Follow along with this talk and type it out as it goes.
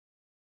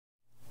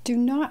Do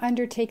not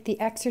undertake the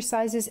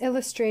exercises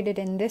illustrated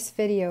in this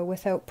video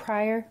without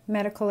prior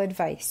medical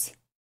advice.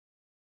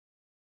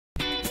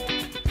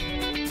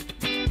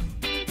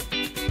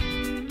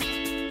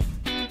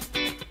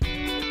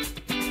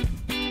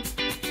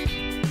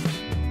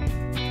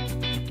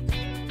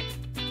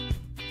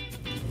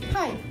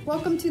 Hi,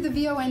 welcome to the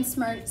VON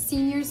Smart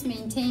Seniors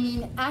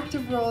Maintaining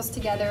Active Roles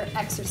Together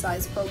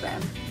exercise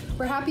program.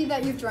 We're happy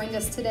that you've joined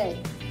us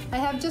today. I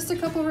have just a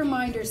couple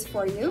reminders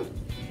for you.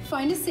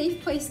 Find a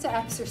safe place to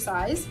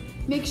exercise.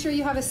 Make sure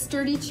you have a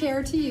sturdy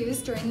chair to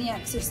use during the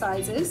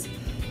exercises.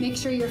 Make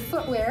sure your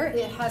footwear,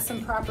 it has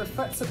some proper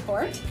foot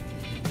support.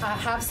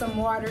 Have some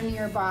water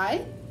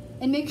nearby.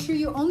 And make sure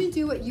you only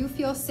do what you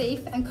feel safe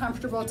and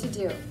comfortable to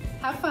do.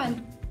 Have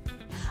fun.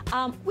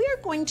 We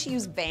are going to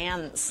use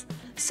bands.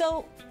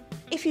 So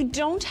if you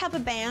don't have a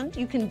band,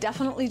 you can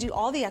definitely do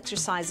all the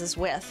exercises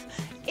with.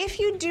 If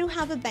you do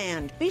have a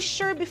band, be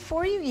sure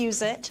before you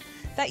use it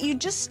that you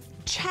just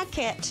check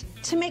it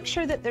to make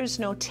sure that there's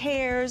no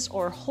tears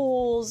or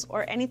holes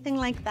or anything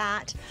like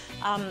that.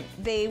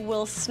 They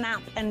will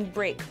snap and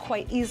break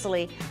quite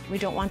easily. We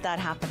don't want that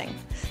happening.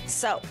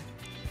 So,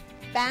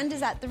 band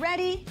is at the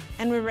ready,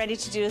 and we're ready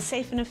to do a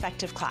safe and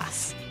effective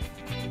class.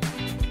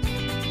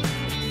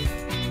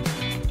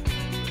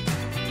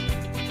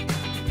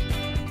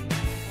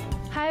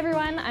 Hi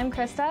everyone, I'm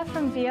Krista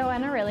from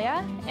VON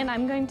Aurelia, and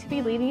I'm going to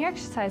be leading your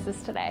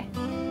exercises today.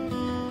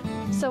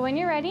 So when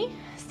you're ready,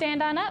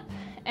 stand on up,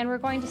 and we're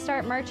going to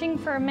start marching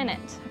for a minute,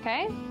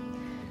 okay?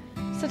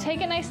 So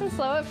take it nice and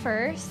slow at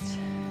first.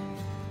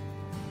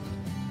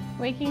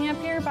 Waking up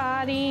your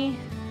body.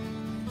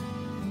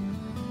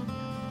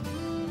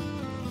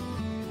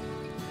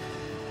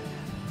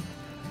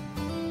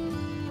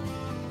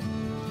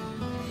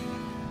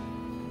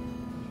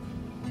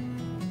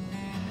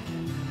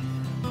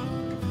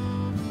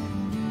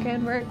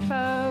 Good work,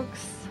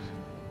 folks.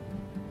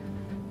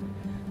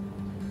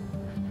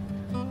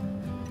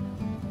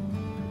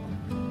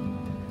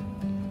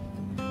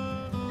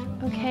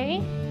 Okay,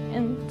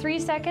 in 3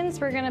 seconds,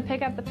 we're gonna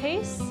pick up the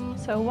pace.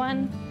 So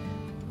 1,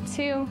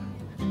 2,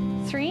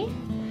 3,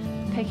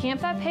 picking up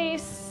that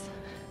pace.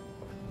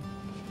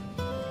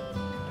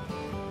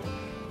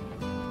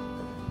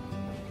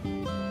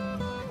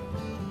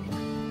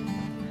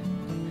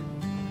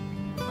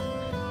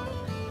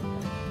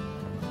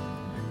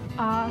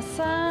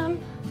 Awesome.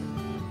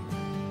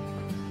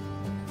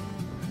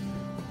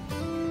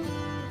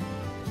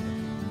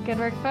 Good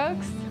work,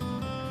 folks.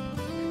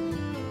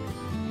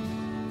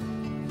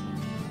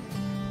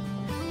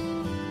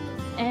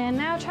 And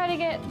now try to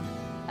get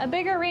a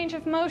bigger range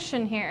of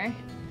motion here.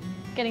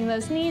 Getting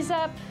those knees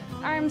up,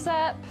 arms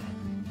up.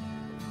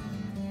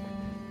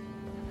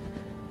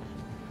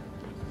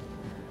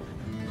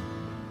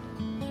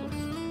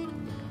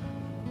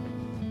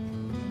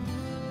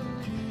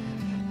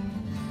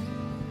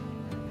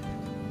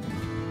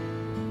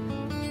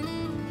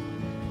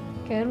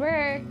 Good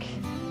work.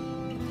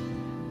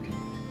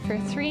 For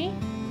 3,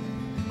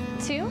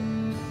 2,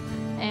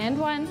 and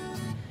 1.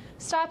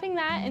 Stopping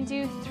that and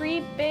do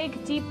 3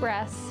 big deep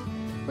breaths.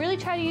 Really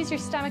try to use your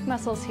stomach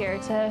muscles here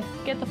to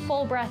get the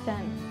full breath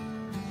in.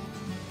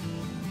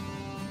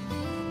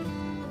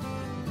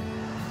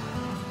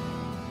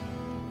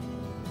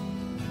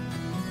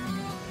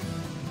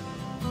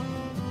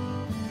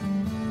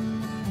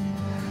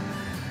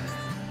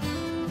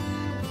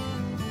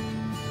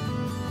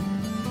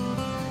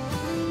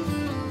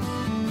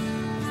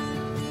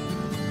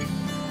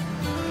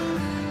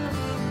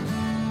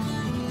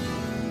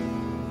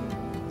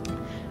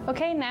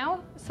 Okay,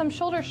 now some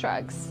shoulder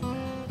shrugs.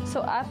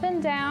 So up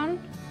and down.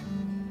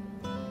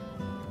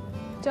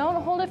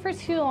 Don't hold it for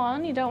too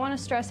long. You don't want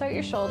to stress out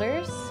your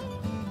shoulders.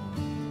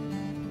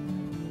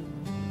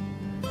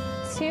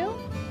 2,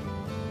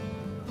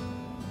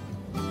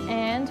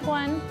 and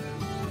 1,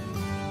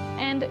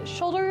 and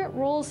shoulder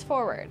rolls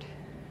forward.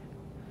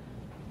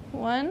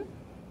 1,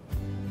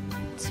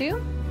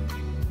 2,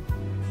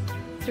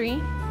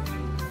 3,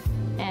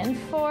 and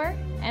 4,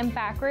 and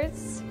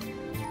backwards.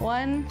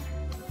 1,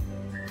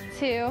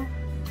 2,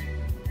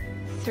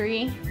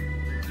 3,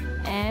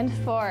 and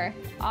 4.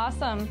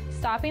 Awesome.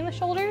 Stopping the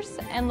shoulders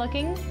and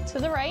looking to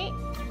the right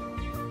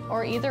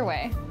or either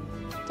way.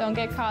 Don't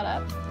get caught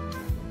up.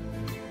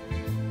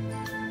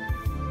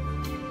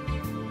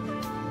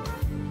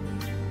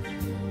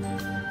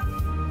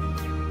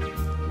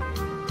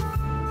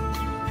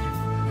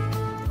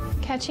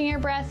 Catching your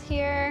breath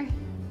here.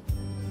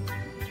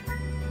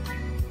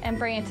 And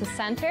bring it to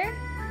center.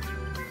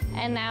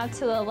 And now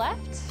to the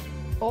left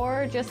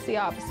or just the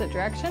opposite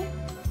direction.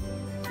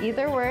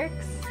 Either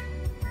works.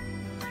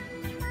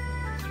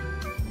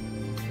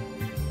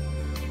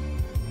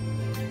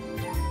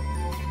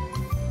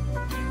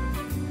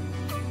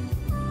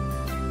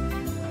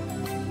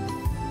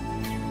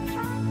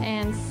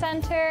 And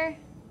center,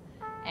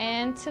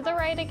 and to the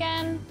right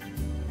again.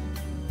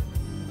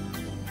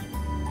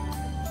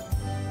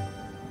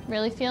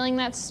 Really feeling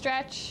that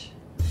stretch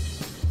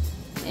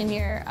in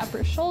your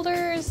upper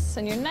shoulders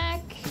and your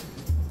neck.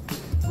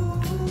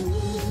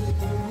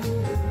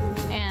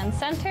 And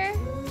center,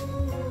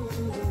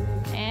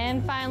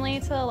 and finally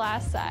to the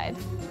last side.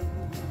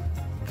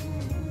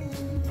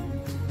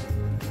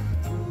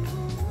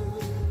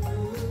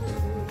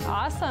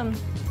 Awesome.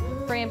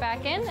 Bring it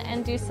back in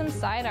and do some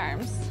side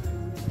arms.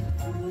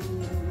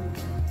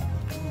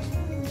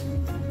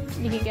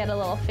 You can get a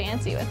little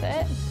fancy with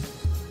it.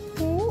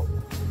 Ooh.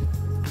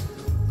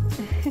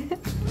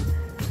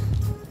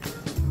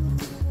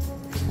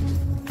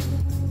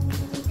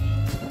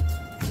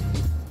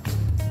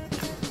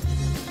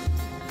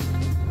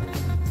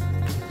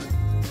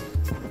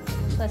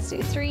 Let's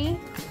do 3,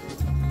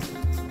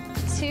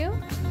 2,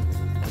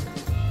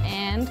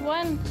 and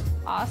 1.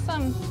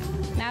 Awesome.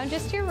 Now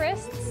just your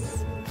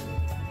wrists.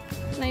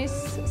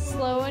 Nice,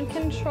 slow and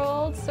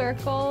controlled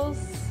circles.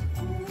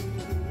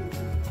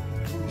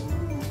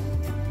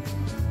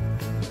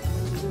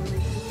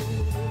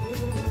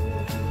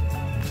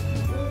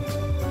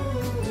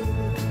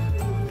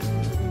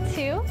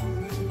 Two,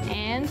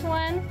 and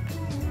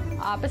 1.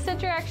 Opposite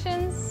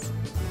directions.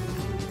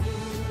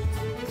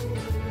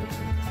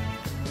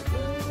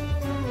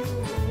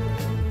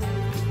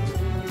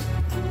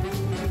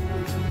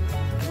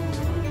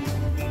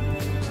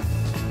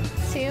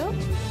 2,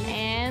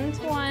 and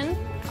 1.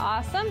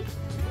 Awesome.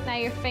 Now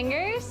your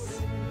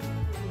fingers.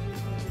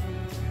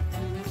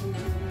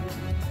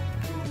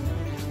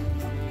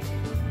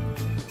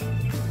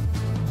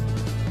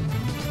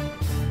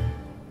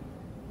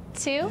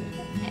 2,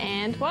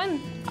 and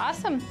 1.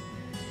 Awesome.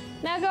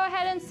 Now go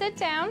ahead and sit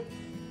down.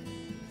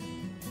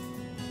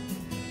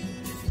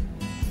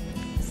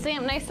 Stand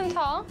up nice and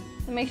tall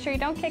and make sure you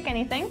don't kick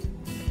anything.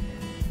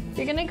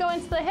 You're gonna go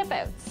into the hip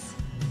outs.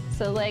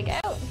 So leg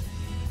out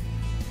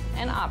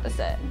and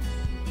opposite.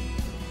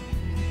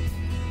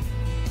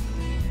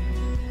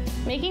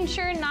 Making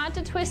sure not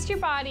to twist your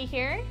body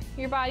here.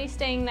 Your body's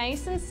staying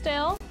nice and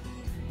still.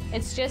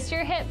 It's just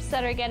your hips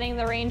that are getting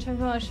the range of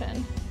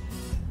motion.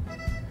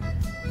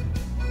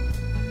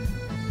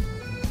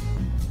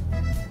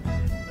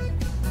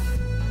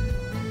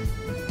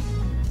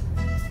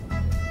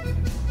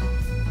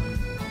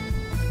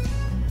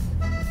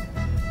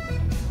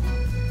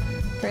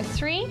 For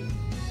 3,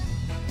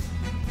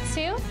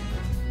 2,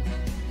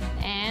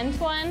 and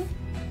 1.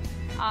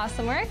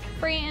 Awesome work.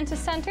 Bring it into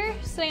center,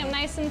 sitting up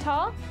nice and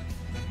tall.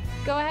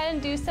 Go ahead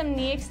and do some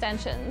knee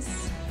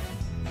extensions.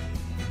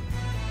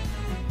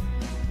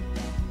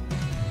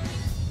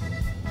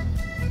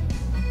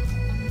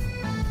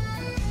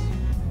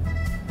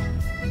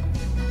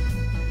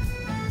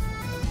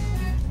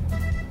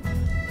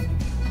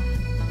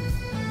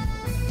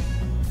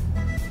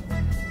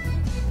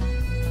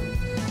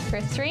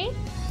 For 3,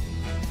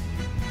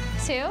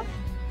 2,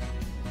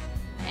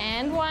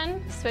 and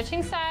 1.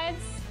 Switching sides.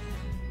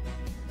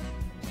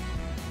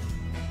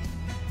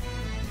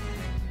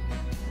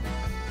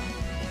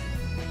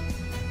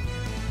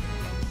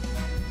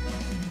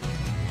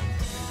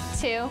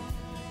 2,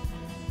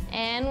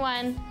 and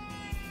 1.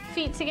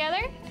 Feet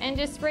together and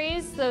just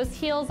raise those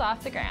heels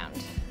off the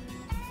ground.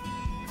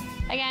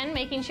 Again,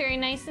 making sure you're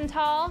nice and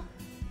tall.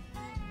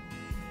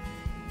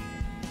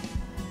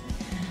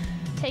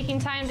 Taking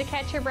time to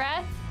catch your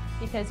breath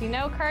because you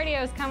know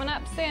cardio is coming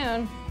up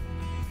soon.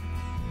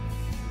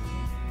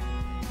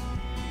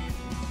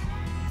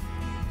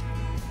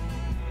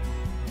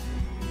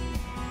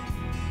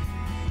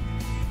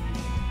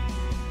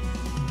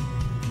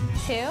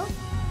 Two,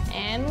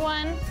 and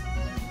 1.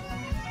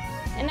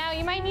 And now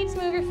you might need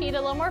to move your feet a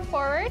little more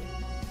forward.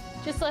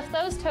 Just lift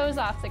those toes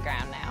off the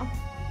ground now.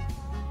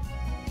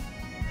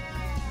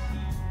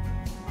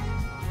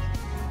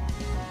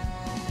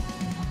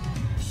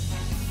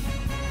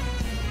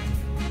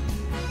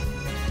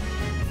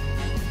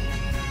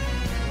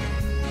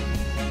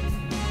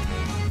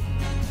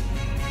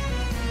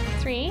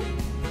 Three,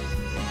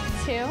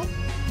 2,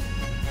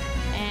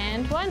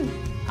 and 1.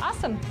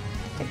 Awesome.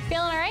 If you're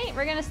feeling all right,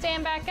 we're gonna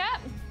stand back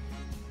up.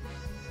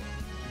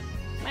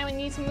 Might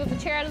need to move the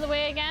chair out of the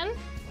way again.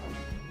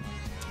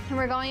 And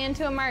we're going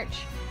into a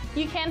march.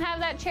 You can have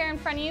that chair in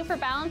front of you for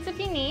balance if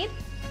you need.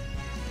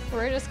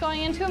 We're just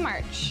going into a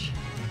march.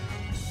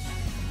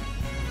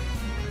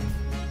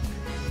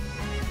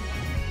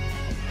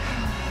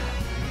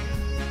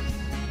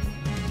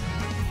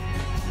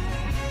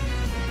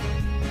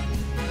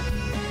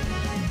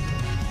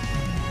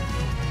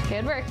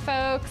 Good work,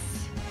 folks.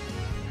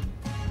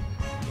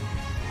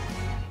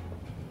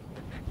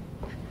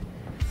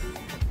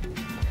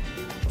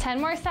 Ten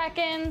more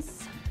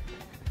seconds.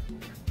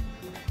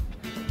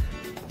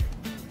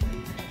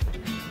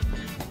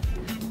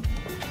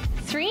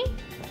 3,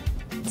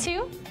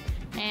 2,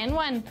 and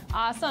 1.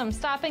 Awesome.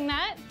 Stopping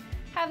that.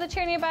 Have the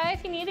chair nearby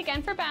if you need,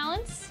 again for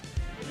balance.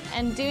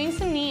 And doing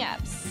some knee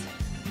ups.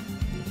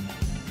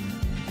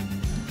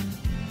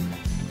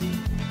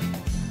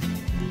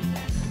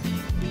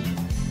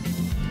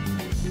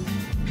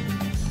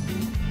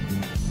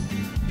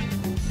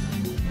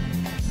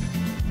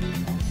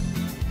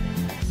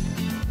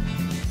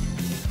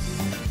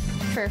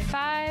 For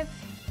 5,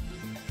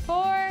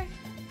 4,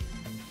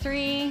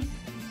 3,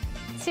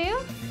 2,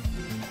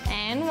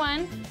 and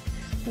 1.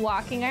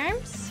 Walking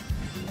arms.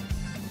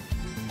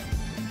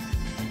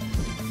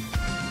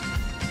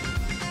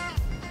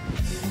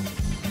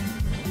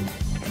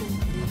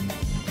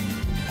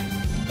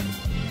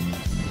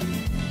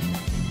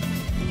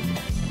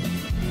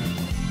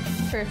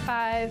 For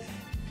 5,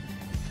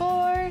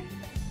 4,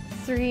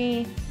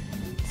 3,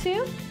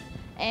 2,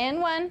 and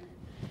 1.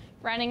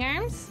 Running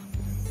arms.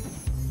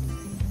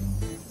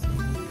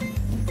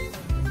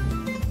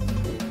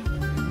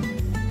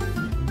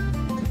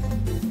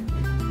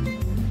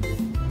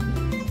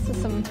 This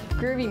is some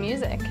groovy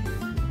music.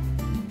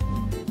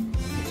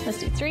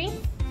 Let's do 3,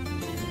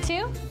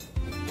 2,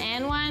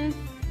 and 1.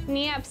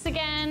 Knee ups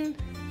again.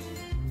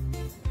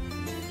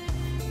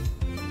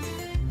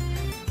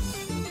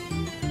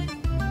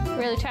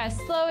 Really try to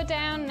slow it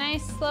down.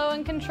 Nice, slow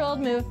and controlled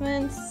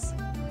movements.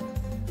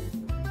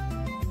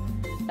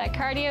 That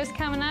cardio's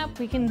coming up.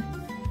 We can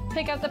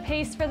pick up the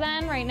pace for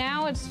then. Right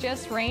now, it's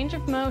just range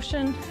of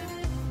motion.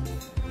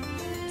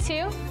 2,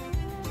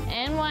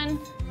 and 1.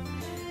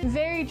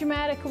 Very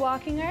dramatic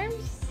walking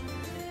arms.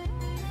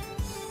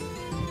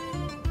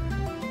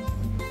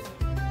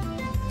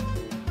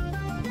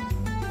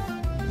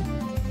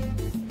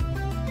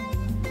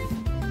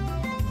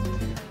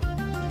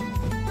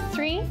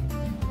 Three,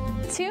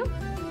 2,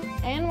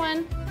 and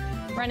 1.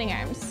 Running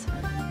arms.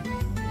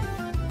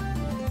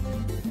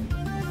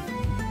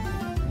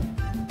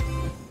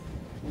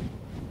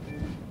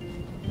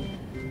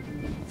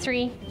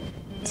 Three,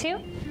 2,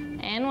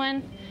 and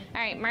 1.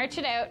 All right, march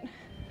it out.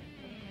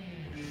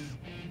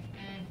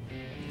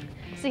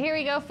 So here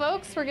we go,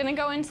 folks. We're gonna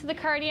go into the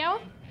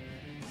cardio.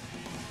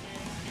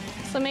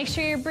 So make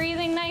sure you're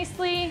breathing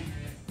nicely.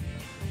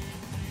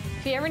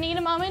 If you ever need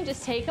a moment,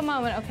 just take a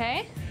moment,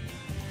 okay?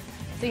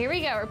 So here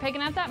we go, we're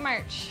picking up that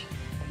march.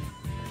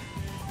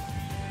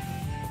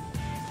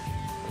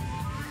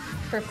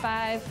 For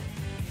 5,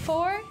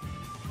 4,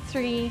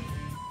 3,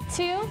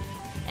 2,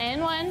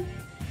 and 1.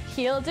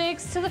 Heel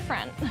digs to the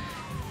front.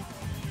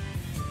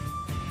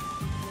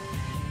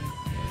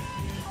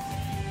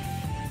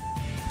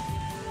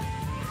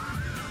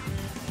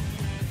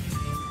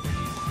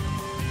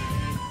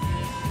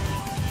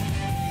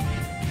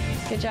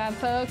 Good job,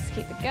 folks.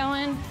 Keep it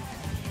going.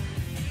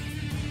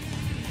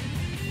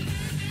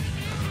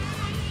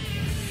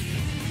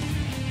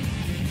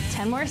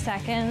 Ten more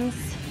seconds.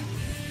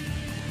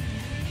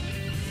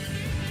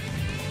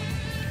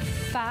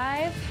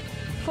 5,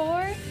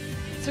 4,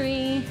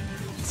 3,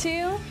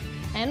 2,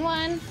 and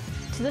 1.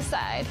 To the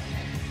side.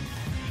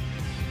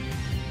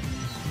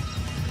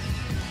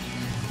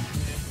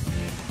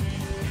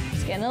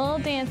 Just getting a little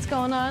dance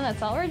going on.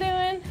 That's all we're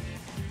doing.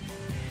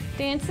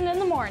 Dancing in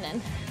the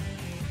morning.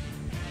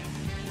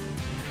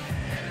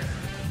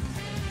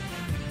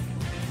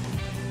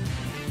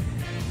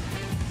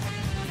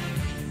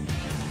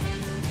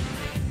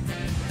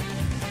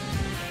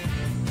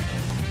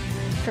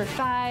 For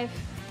 5,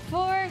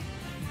 4,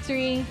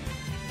 3,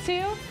 2,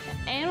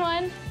 and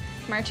 1.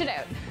 March it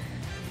out.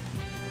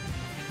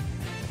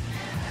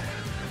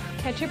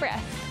 Catch your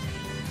breath.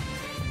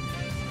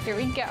 Here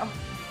we go.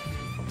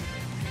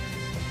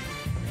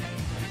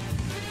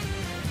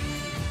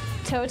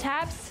 Toe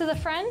taps to the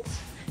front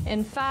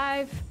in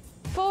 5,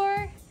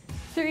 4,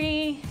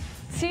 3,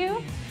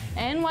 2,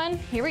 and 1.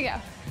 Here we go.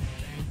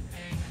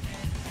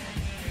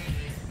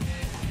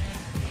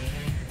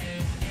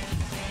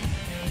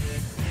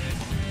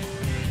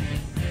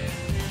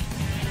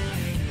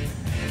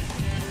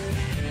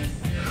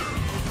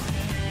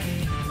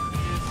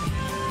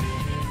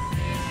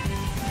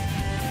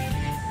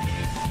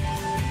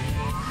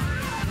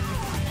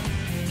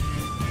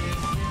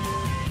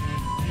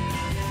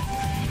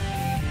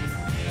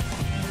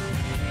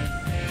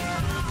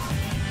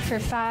 For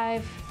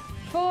 5,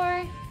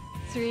 4,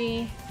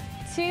 3,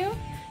 2,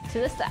 to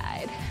the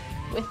side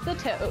with the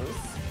toes.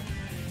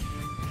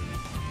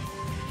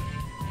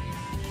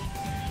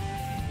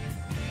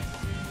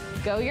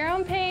 Go your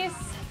own pace,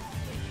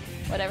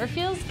 whatever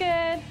feels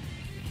good.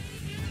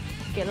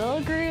 Get a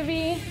little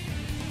groovy.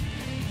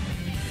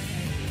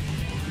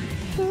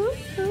 Ooh,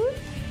 ooh.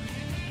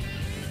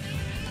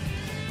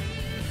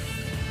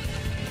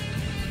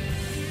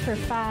 For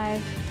 5,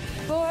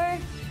 4,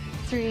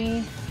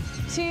 3,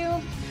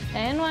 2,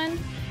 and 1.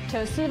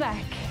 Toes to the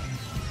back.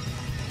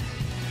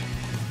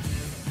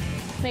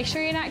 Make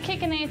sure you're not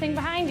kicking anything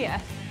behind you.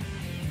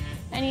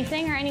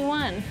 Anything or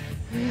anyone.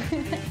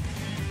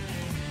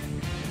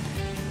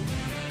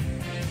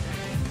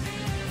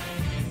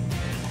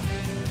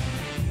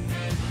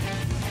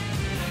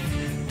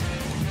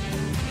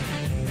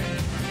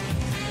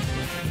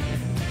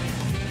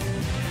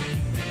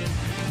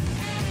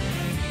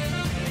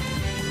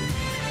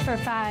 For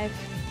 5,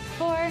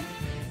 4,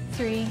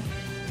 3,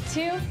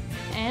 2,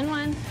 and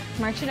 1.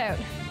 March it out.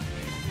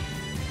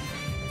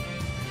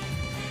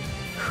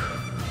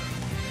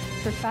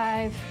 For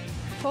 5,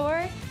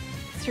 4,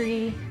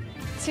 3,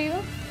 2,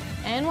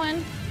 and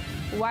 1.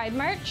 Wide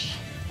march.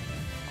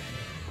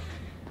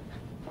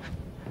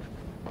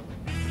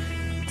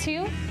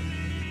 2,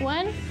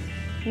 1.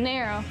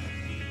 Narrow.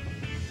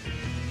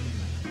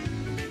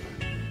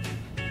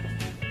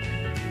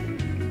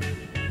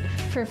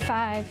 For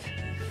 5,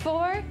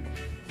 4,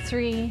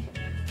 3,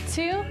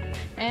 2,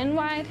 and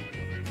wide.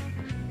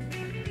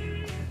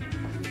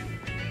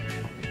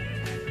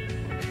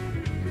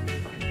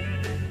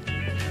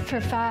 For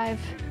 5,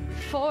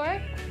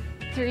 4,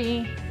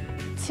 3,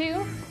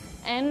 2,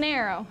 and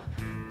narrow.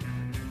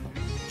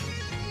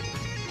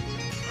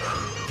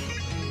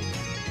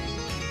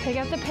 Pick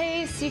up the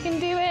pace, you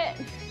can do it.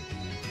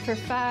 For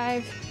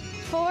 5,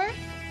 4,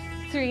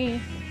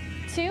 3,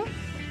 2,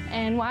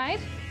 and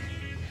wide.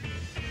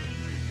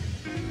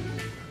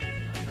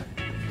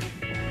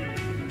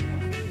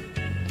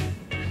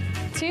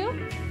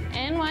 2,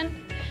 and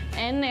 1,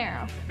 and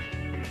narrow.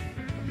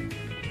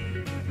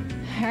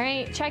 All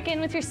right, check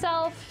in with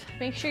yourself.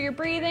 Make sure you're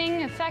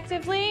breathing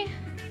effectively.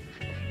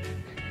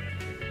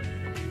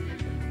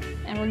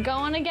 And we're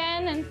going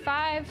again in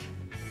 5,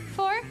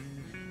 4,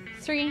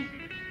 3,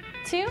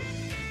 2,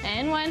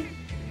 and 1.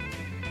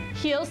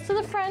 Heels to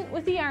the front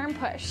with the arm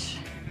push.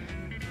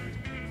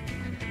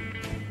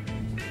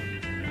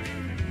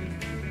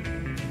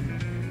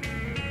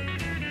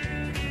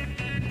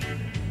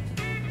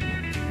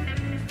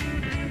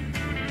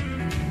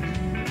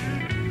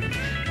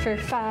 For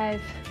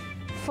 5,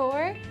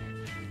 4,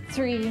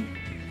 3,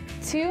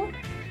 2,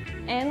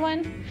 and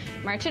 1.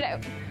 March it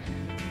out.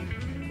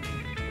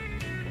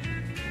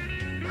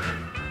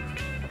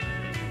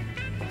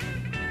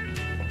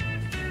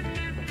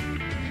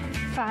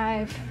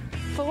 Five,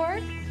 4,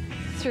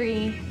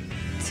 3,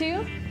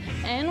 2,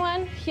 and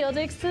 1. Heel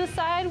digs to the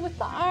side with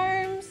the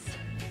arms.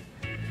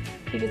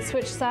 You could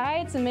switch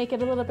sides and make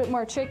it a little bit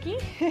more tricky.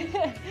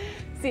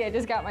 See, I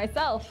just got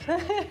myself.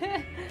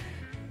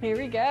 Here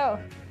we go.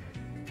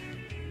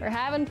 We're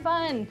having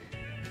fun.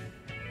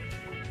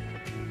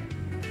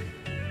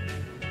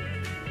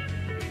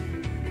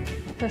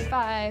 For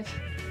 5,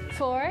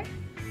 4,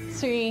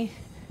 3,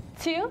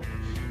 2,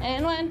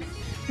 and 1.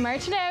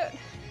 March it out.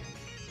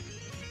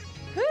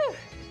 Whew.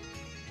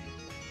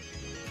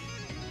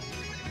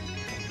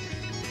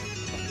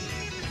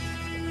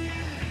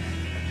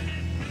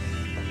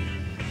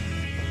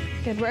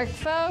 Good work,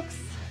 folks.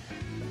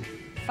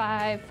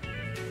 5,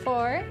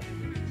 4,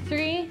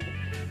 3,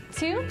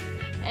 2,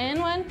 and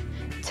 1.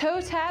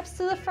 Toe taps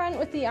to the front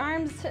with the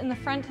arms in the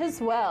front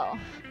as well.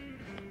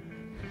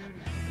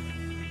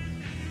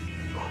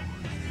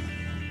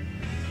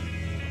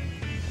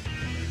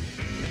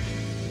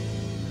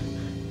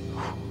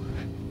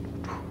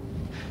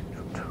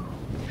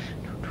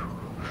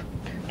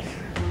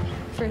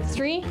 For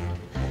 3,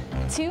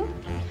 2,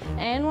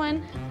 and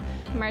 1.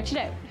 March it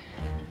out.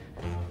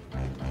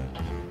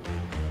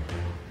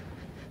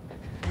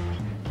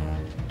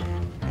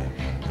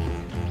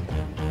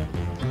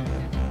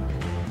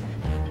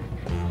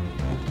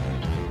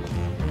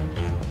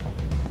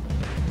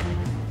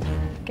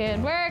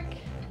 Good work.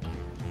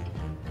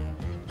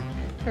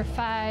 For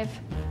 5,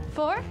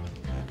 4,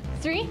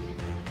 3,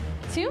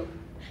 2,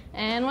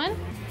 and 1.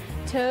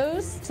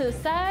 Toes to the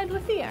side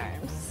with the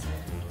arms.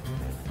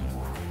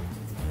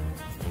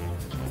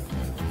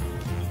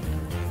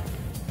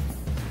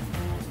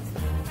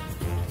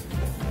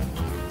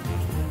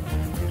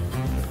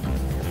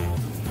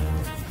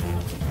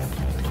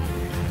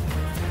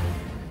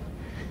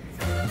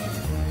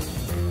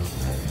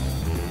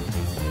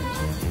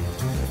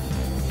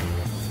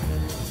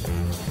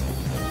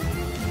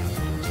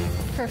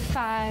 For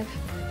 5,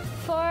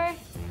 4,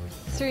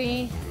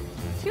 3,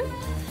 2,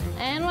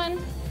 and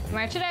 1.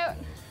 March it out.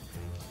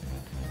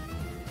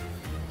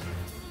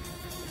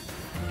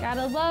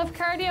 Gotta love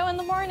cardio in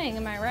the morning,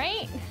 am I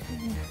right?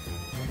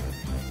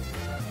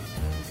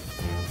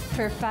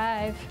 For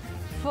 5,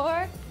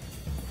 4,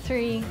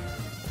 3,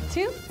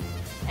 2,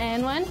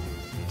 and 1.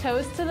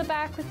 Toes to the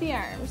back with the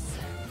arms.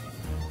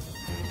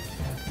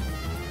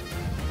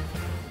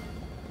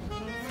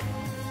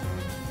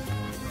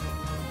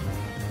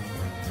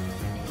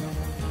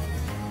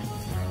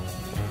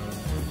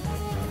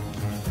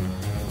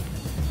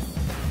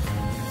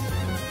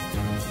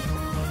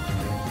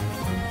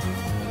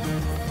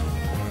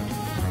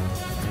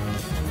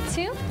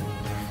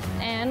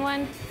 And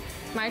 1.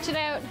 March it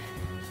out.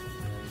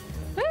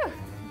 Woo!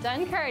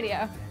 Done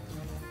cardio.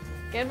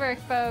 Good work,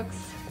 folks.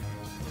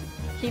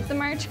 Keep the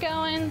march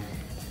going.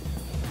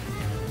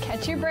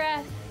 Catch your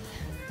breath.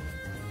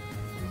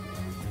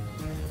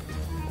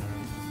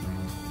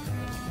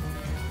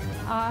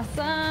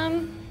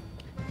 Awesome.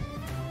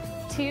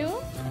 2,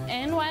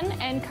 and 1,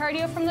 and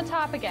cardio from the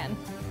top again.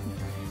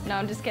 No,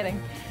 I'm just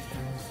kidding.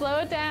 Slow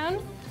it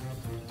down.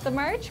 The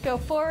march, go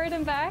forward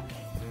and back.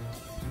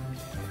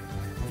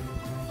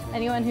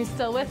 Anyone who's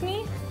still with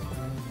me?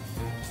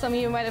 Some of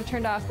you might have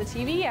turned off the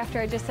TV after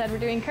I just said we're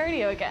doing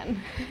cardio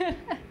again,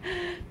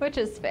 which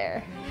is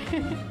fair.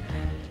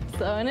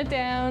 Slowing it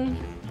down.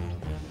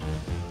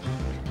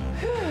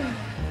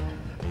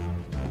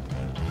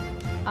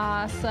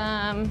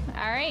 Awesome.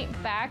 All right,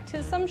 back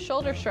to some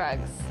shoulder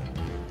shrugs.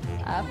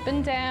 Up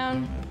and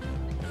down.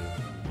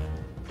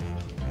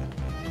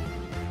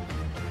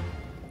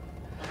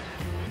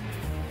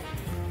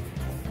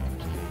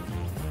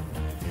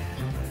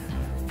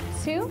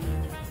 Two,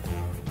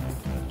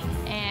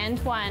 and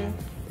 1.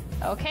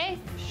 Okay,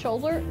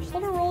 shoulder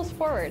rolls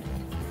forward.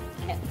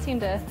 Can't seem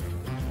to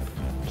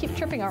keep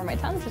tripping over my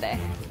tongue today.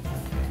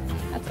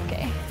 That's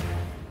okay.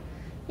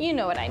 You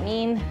know what I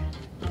mean.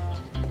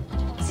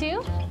 2,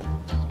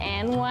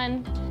 and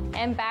 1,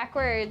 and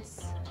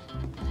backwards.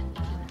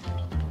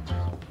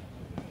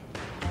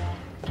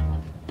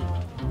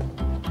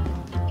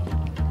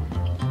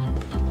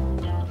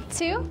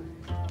 2,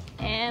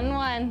 and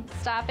 1.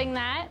 Stopping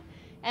that,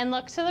 and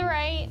look to the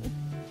right.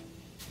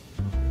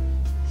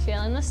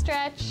 Feeling the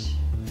stretch.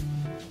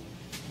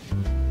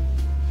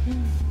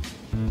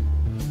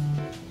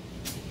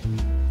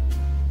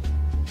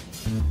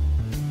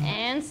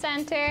 And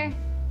center,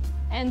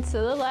 and to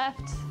the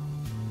left.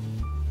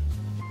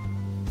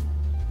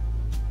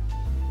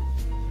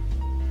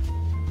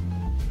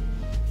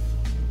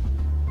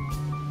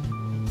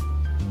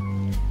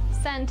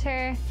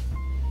 Center,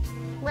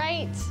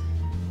 right.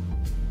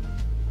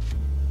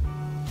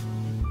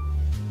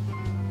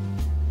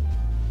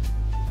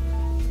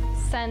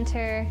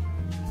 Center,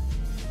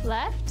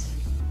 left.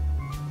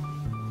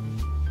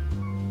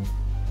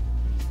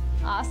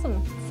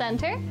 Awesome.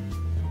 Center,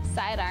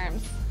 side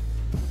arms.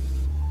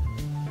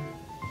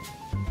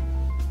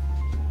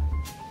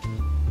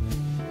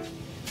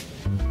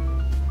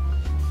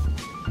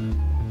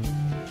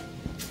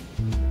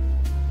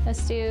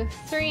 Let's do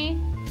 3,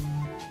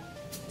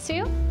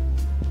 2,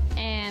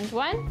 and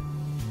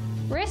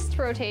 1. Wrist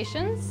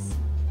rotations.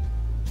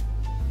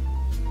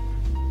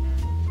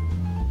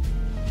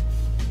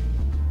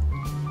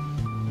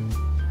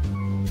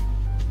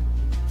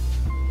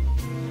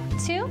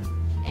 2,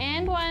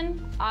 and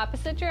 1.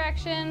 Opposite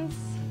directions.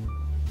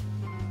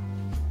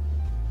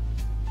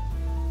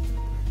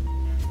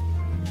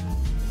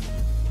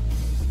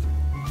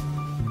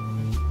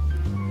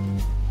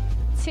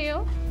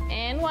 2,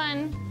 and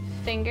 1.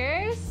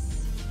 Fingers.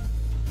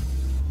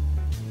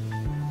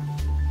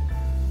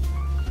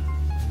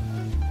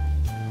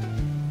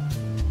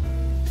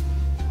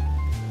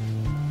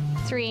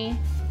 3,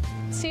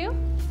 2,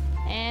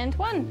 and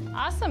 1.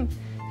 Awesome.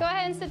 Go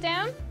ahead and sit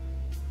down.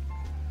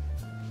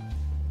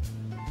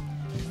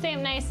 Stay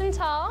up nice and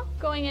tall,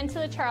 going into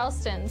the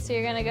Charleston. So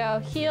you're gonna go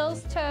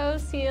heels,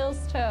 toes, heels,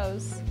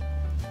 toes.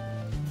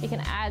 You can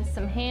add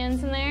some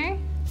hands in there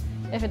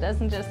if it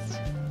doesn't just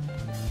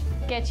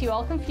get you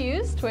all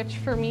confused, which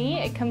for me,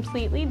 it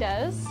completely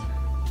does.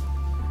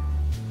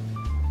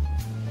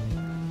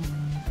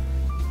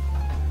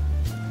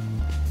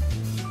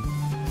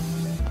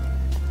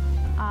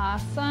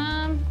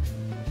 Awesome.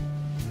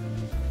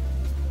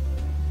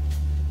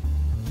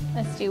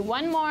 Let's do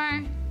one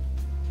more.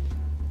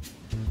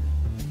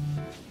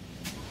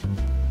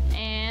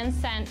 And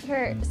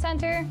center,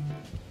 center.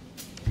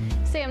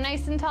 Stay up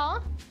nice and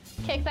tall.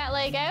 Kick that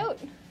leg out.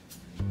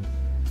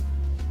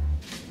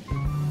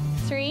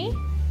 3,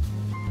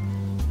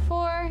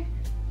 4,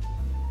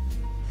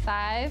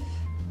 5,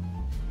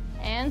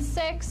 and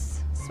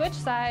 6. Switch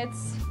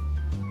sides.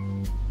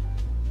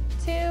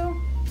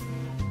 2,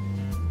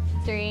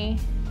 3,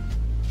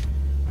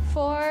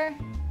 4,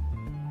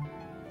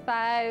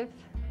 5,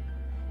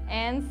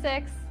 and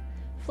 6.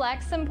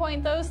 Flex and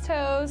point those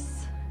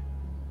toes.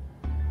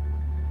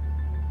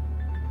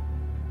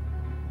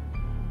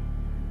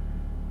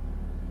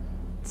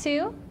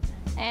 2,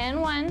 and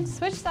 1.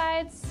 Switch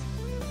sides.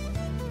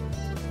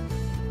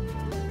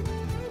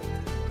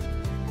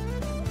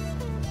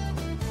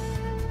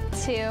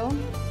 2,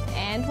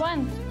 and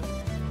 1.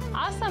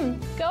 Awesome.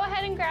 Go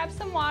ahead and grab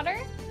some water.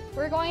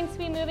 We're going to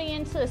be moving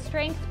into the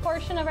strength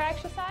portion of our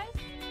exercise.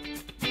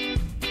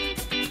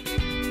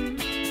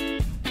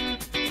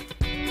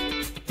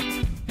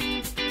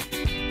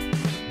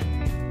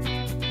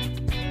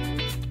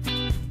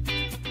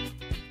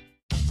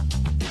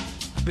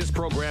 This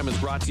program is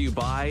brought to you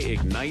by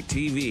Ignite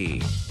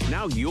TV.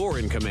 Now you're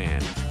in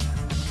command.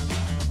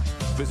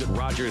 Visit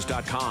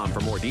Rogers.com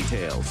for more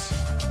details.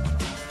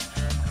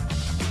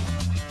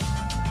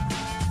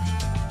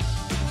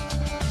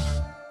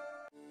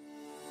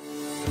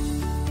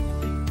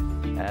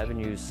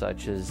 Avenues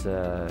such as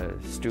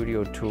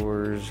studio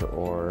tours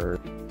or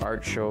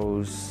art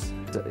shows,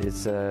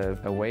 it's a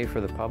way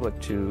for the public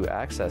to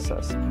access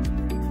us.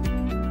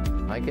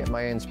 I get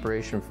my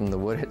inspiration from the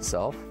wood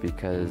itself,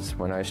 because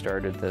when I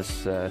started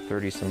this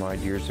 30 some odd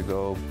years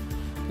ago,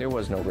 there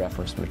was no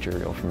reference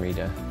material for me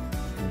to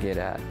get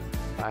at.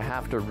 I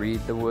have to read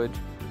the wood.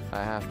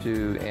 I have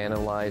to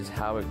analyze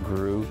how it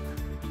grew.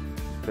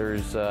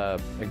 There's a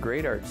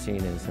great art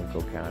scene in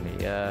Simcoe County.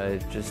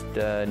 It just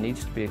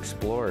needs to be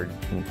explored.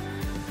 And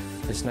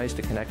it's nice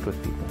to connect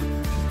with people.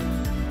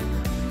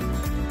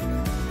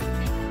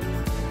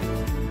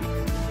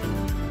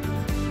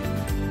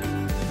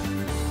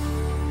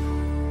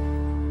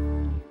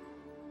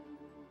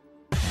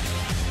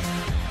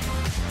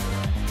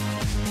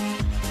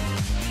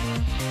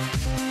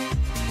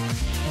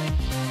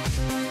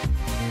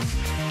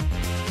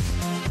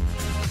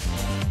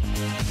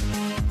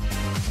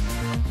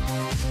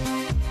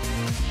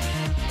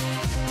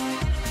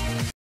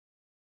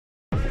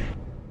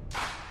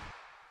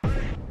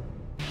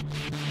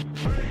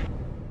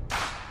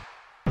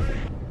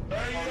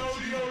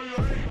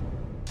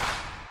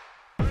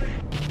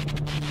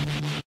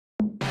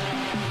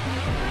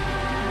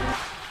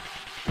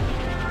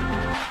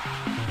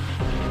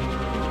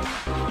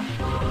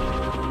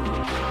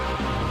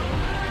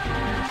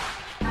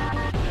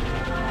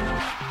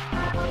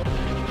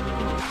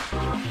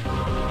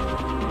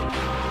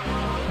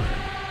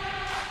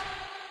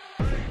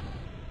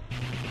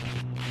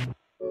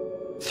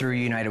 Through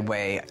United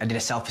Way, I did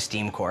a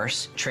self-esteem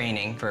course,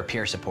 training for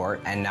peer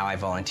support, and now I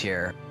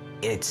volunteer.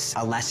 It's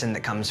a lesson that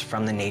comes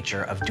from the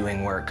nature of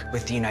doing work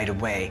with the United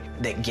Way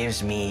that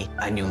gives me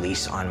a new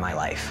lease on my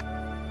life.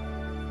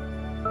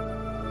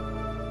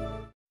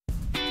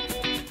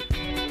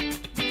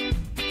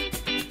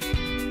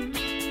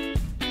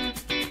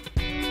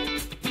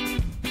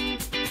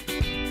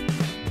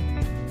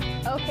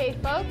 Okay,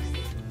 folks,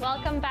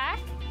 welcome back.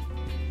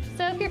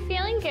 So if you're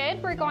feeling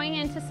good, we're going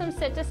into some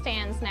sit to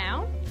stands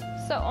now.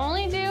 So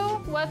only do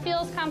what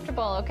feels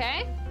comfortable,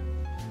 okay?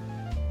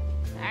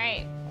 All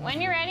right, when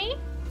you're ready,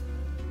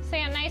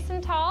 stand nice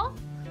and tall.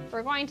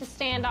 We're going to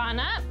stand on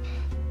up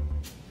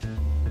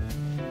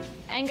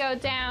and go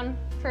down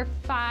for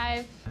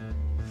 5,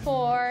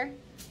 4,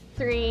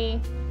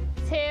 3,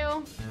 2,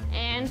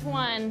 and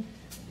 1.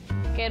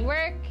 Good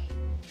work.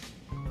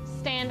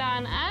 Stand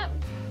on up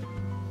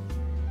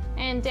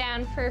and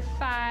down for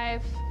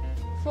 5,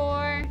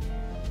 4,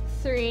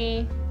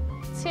 3,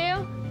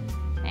 2,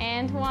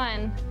 and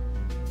 1.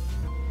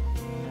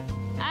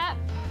 Up.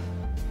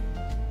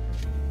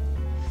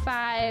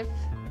 5,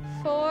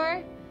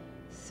 4,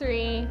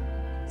 3,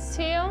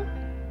 2,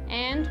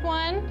 and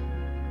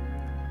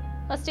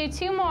 1. Let's do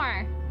 2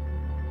 more.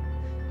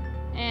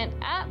 And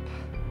up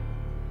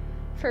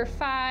for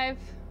 5,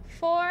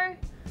 4,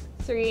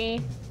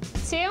 3,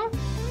 2,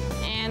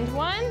 and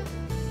 1.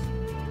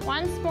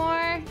 Once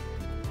more.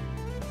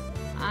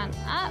 On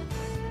up.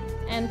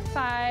 And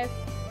 5,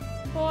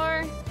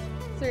 4,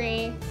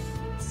 3,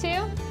 2,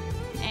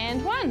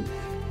 and 1.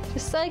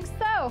 Just like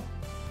so.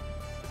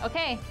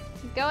 Okay,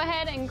 go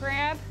ahead and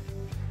grab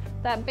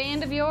that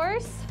band of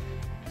yours.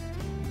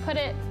 Put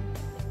it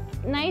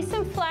nice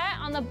and flat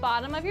on the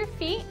bottom of your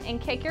feet and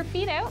kick your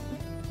feet out.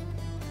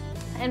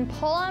 And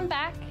pull on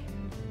back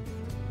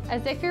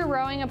as if you're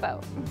rowing a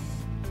boat.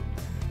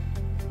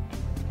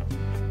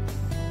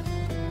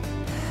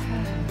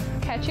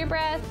 Catch your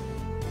breath.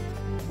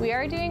 We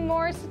are doing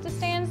more sit to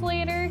stands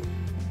later.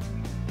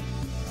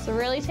 So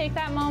really take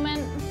that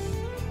moment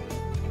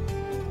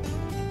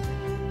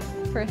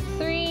for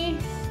 3,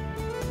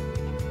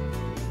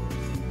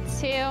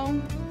 2,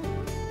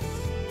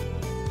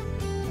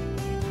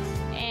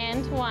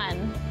 and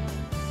 1.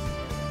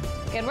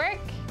 Good work.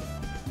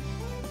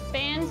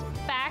 Band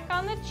back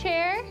on the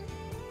chair.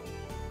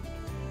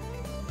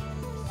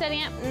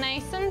 Sitting up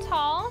nice and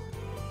tall.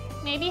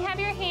 Maybe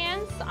have your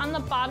hands on the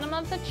bottom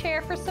of the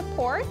chair for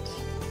support.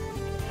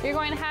 You're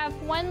going to have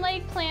one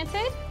leg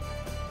planted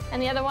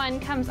and the other one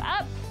comes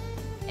up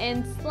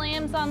and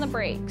slams on the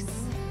brakes,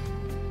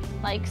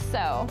 like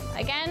so.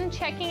 Again,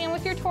 checking in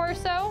with your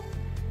torso.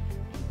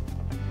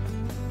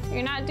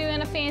 You're not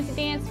doing a fancy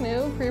dance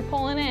move where you're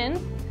pulling in.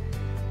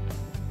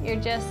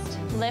 You're just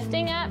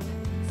lifting up,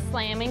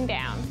 slamming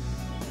down.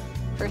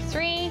 For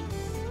 3,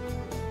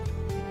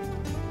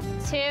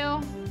 2,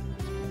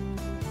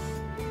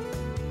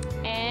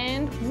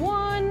 and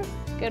 1.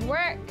 Good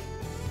work.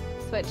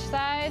 Switch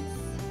sides.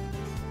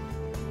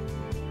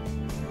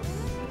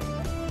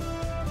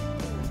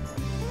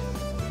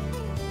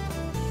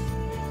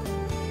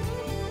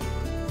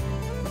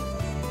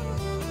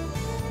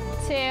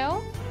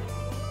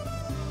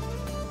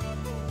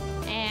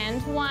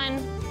 And 1.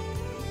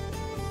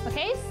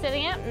 Okay,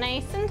 sitting up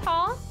nice and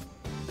tall.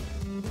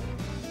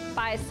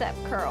 Bicep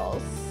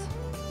curls.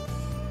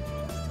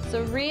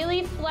 So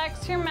really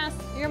flex your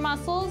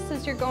muscles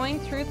as you're going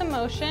through the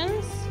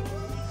motions.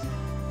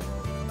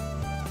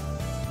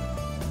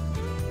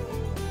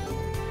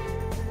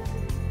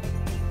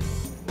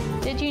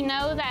 Did you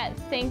know that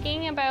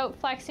thinking about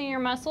flexing your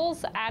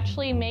muscles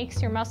actually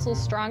makes your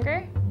muscles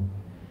stronger?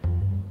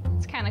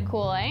 It's kind of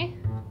cool, eh?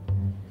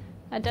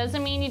 That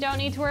doesn't mean you don't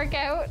need to work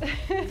out.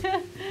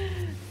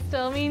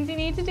 Still means you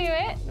need to do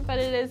it, but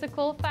it is a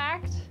cool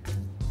fact.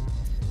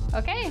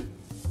 Okay.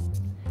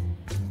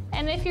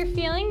 And if you're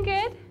feeling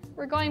good,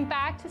 we're going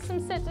back to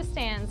some sit to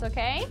stands,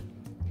 okay?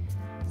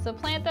 So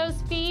plant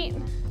those feet,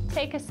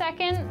 take a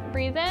second,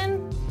 breathe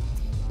in,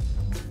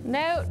 and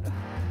out.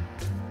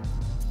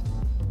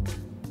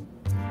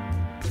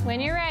 When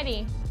you're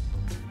ready,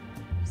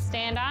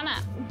 stand on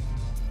up.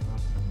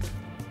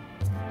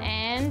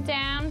 And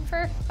down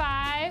for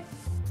 5,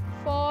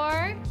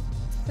 4,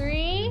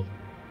 3,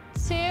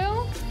 2,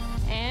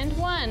 and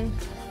 1.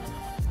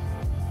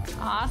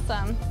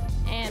 Awesome.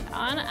 And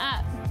on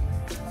up.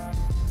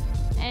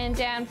 And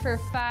down for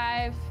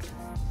 5,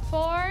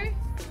 4,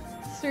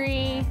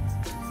 3,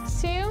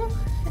 2,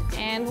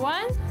 and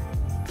 1.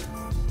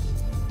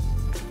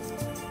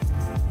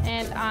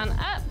 And on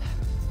up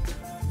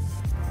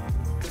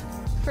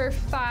for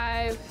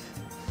 5,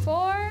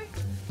 4,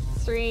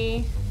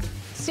 3,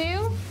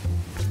 2,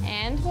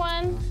 and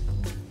 1.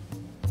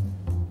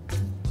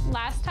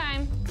 Last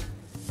time.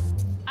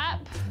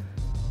 Up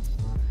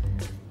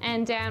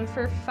and down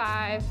for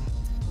 5,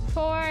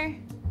 4,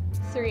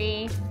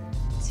 3,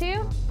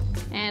 2,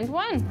 and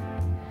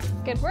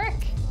 1. Good work.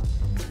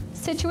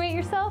 Situate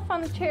yourself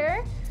on the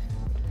chair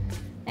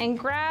and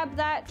grab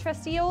that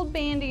trusty old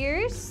band of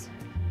yours.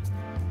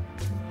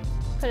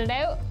 Put it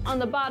out on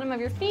the bottom of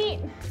your feet.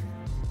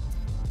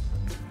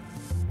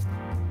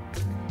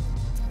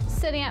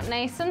 Sitting up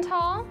nice and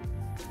tall.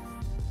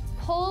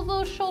 Pull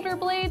those shoulder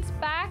blades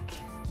back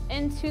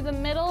into the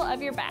middle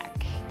of your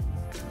back.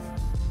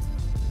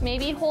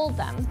 Maybe hold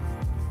them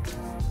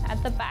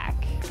at the back.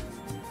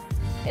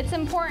 It's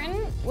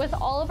important with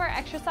all of our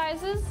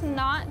exercises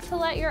not to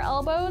let your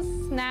elbows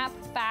snap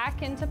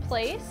back into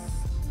place.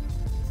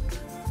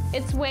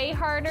 It's way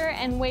harder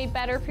and way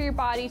better for your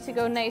body to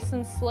go nice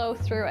and slow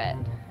through it.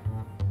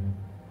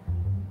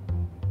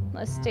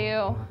 Let's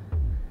do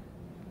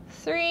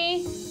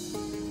 3,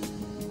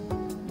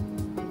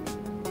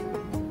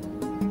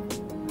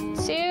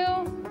 2,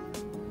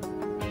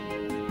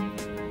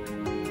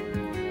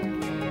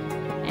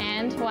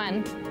 and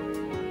 1.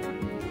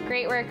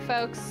 Great work,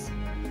 folks.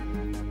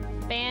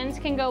 Bands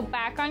can go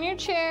back on your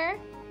chair.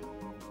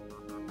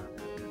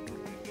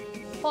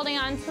 Holding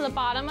on to the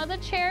bottom of the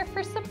chair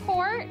for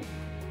support.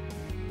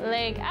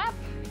 Leg up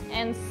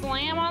and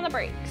slam on the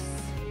brakes.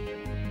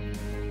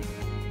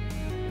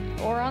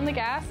 Or on the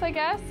gas, I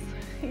guess.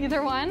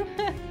 Either one.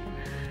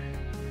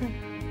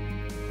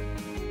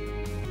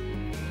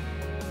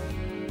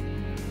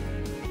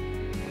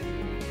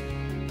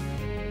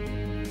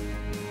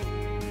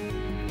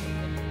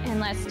 And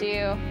let's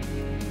do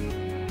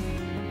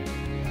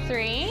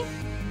 3,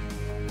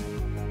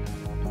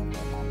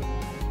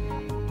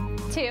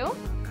 2,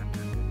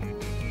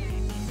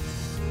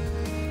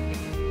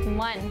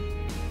 1.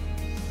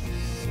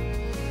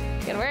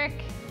 Good work.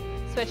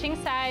 Switching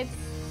sides.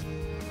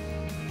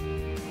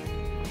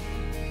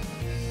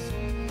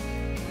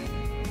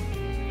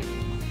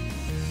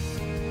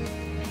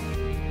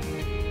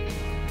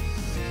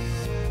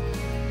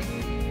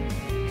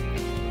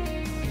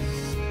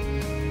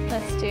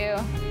 Let's do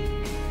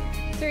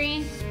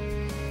 3,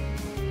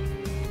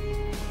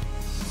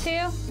 2,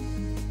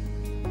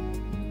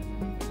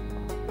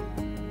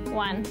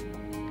 1.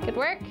 Good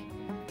work.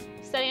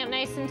 Setting up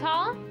nice and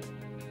tall.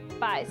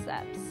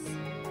 Biceps.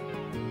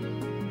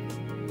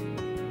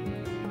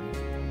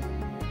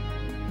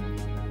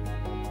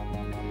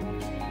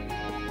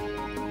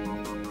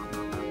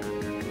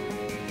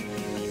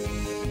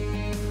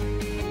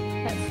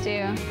 Let's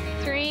do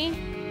 3,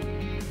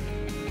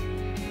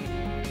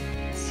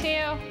 2,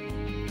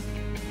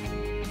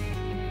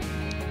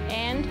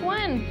 and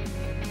 1.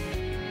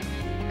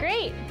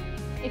 Great.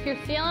 If you're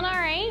feeling all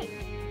right,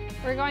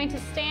 we're going to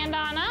stand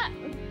on up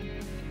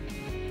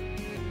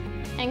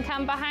and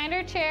come behind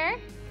our chair.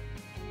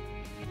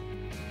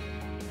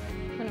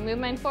 I'm gonna move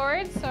mine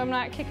forward so I'm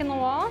not kicking the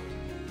wall.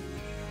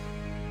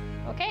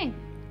 Okay.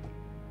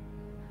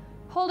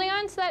 Holding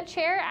on to that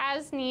chair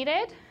as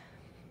needed,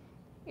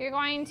 you're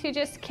going to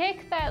just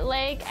kick that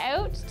leg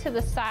out to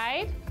the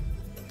side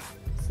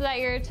so that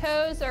your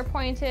toes are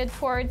pointed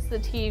towards the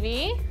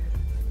TV.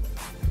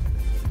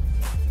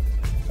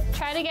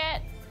 Try to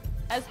get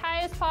as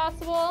high as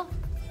possible,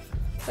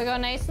 but go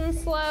nice and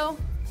slow.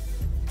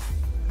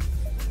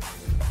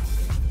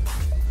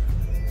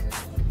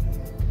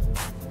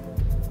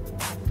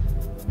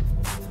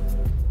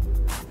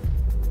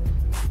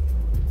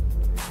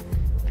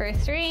 For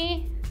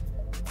 3,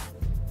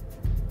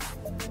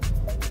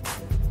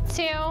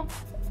 2,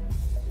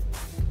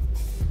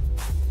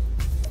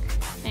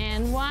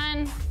 and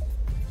 1.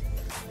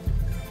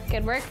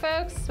 Good work,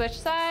 folks. Switch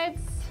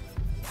sides.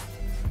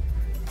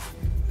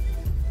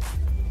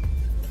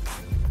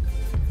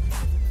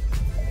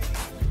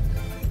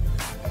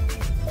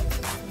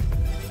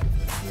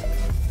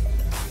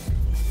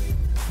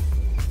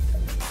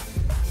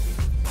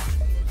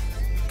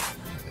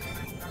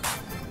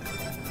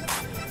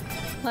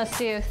 Let's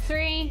do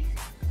 3,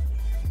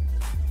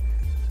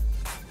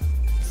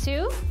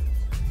 2,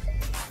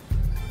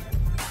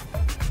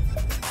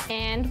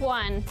 and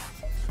 1.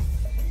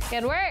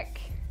 Good work.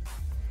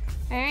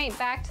 All right,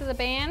 back to the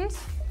band.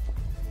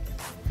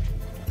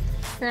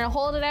 You're gonna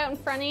hold it out in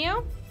front of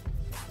you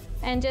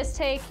and just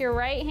take your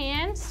right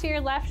hand to your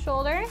left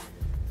shoulder.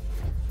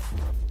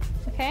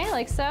 Okay,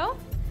 like so.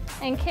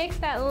 And kick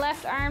that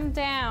left arm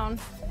down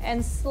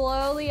and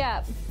slowly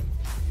up.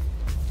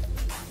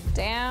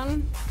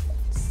 Down,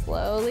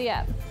 slowly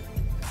up.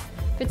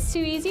 If it's too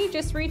easy,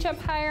 just reach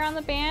up higher on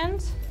the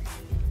band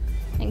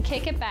and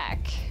kick it back.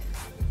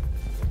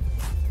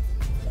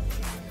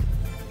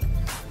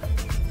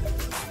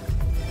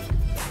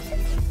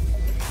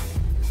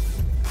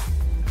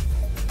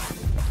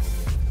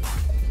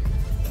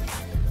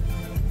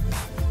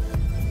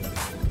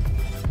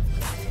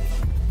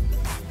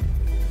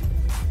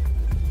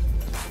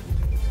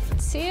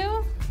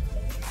 Two,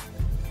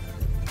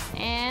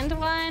 and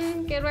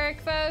 1. Good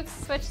work, folks.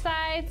 Switch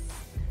sides.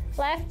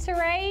 Left to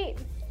right.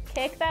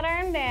 Kick that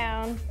arm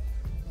down.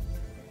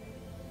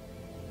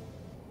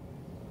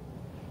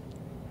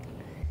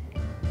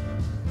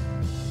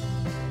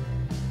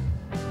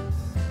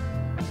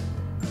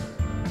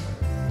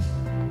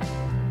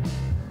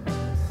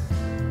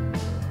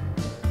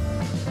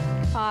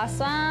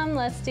 Awesome.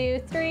 Let's do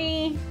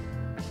 3,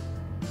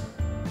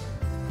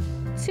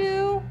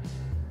 2,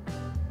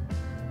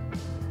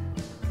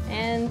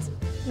 and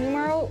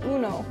numero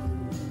uno.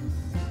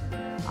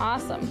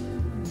 Awesome.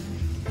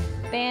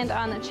 Band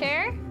on the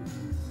chair.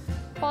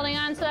 Holding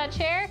on to that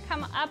chair,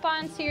 come up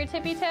onto your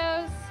tippy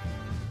toes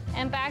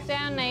and back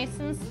down nice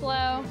and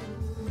slow.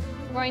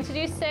 We're going to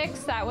do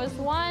 6. That was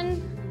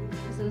 1.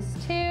 This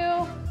is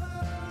 2.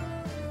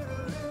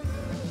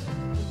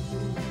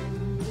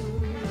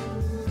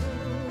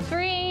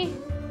 3.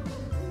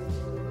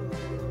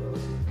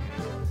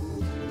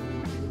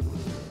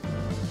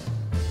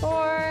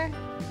 4.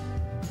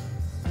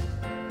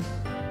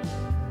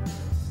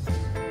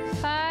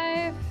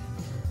 5.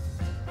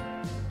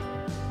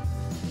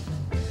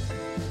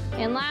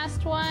 And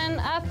last one,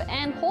 up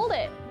and hold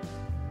it.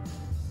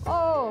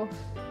 Oh,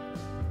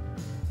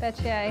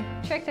 betcha I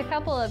tricked a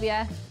couple of you.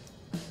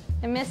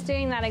 I missed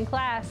doing that in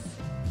class.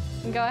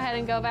 And go ahead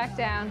and go back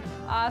down.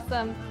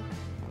 Awesome.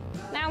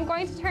 Now I'm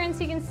going to turn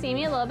so you can see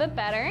me a little bit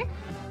better.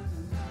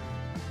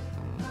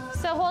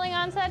 So holding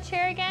on to that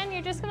chair again,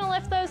 you're just gonna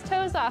lift those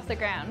toes off the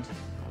ground.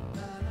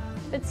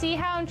 But see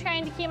how I'm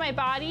trying to keep my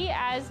body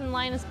as in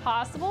line as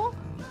possible?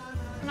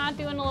 I'm not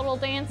doing a little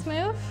dance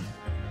move.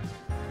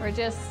 We're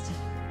just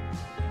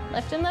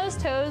lifting those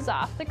toes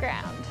off the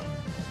ground.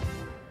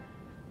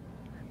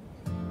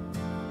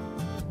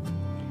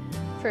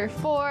 For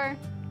 4,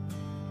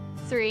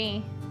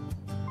 3,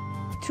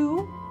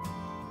 2,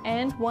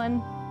 and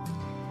 1.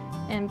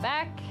 And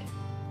back.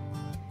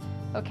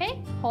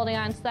 Okay, holding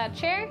on to that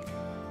chair,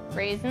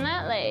 raising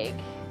that leg.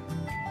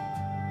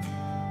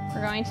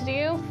 We're going to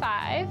do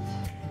 5,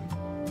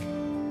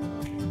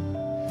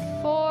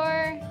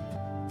 4,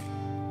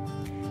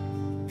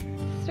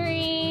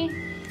 3,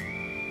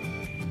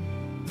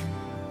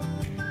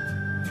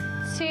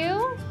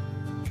 2,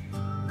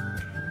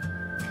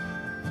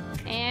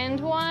 and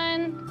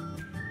 1.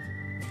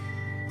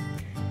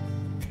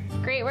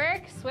 Great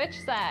work, switch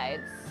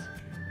sides.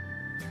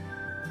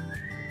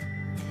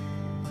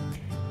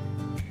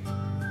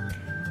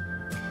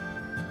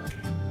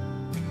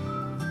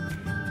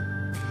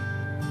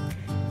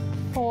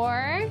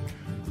 Four,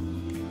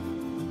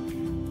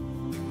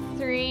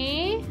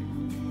 3,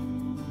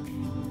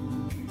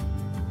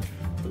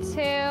 2,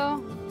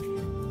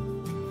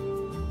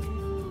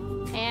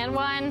 and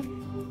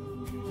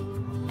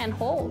 1, and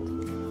hold.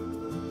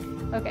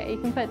 Okay, you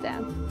can put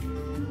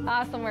down.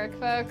 Awesome work,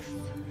 folks.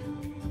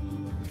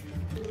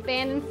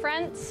 Band in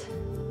front,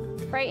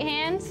 right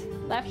hand,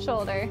 left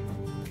shoulder.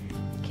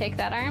 Kick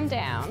that arm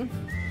down.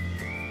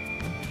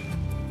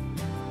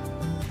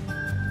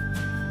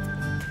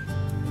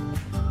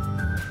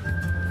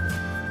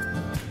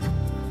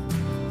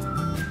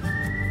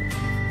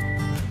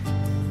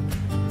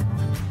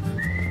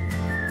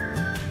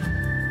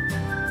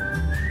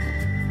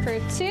 For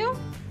 2,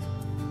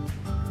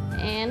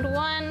 and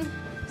 1,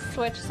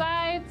 switch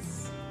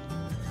sides.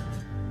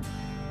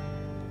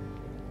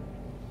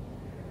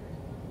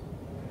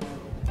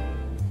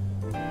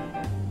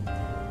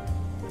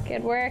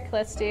 Good work.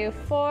 Let's do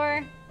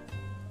 4,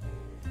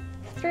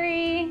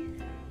 3,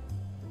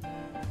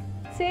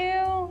 2,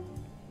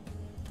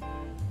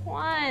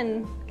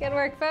 1. Good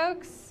work,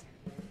 folks.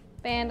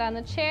 Band on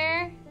the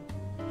chair,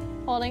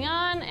 holding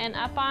on and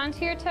up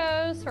onto your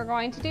toes. We're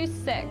going to do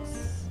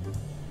 6,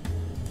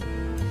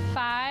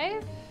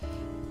 5,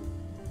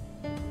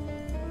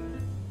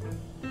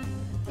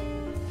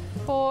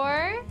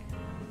 4,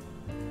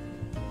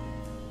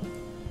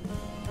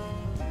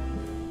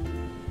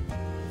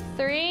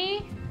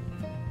 3,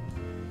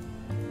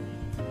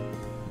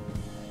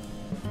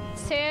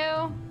 2,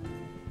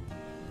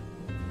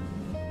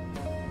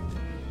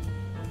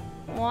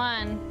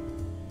 1.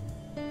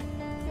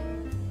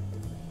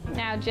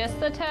 Now just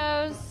the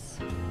toes.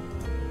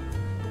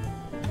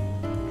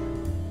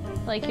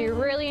 Like you're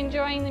really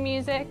enjoying the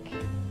music.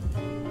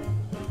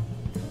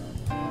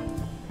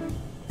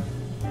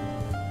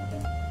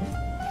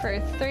 For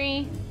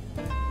 3,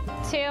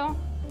 2,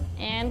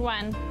 and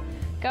 1.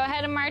 Go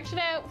ahead and march it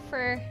out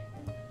for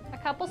a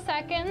couple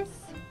seconds.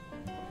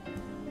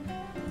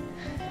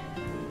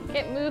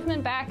 Get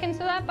movement back into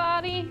that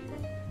body.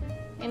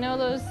 You know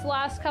those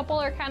last couple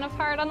are kind of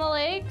hard on the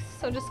legs,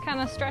 so just kind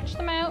of stretch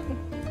them out.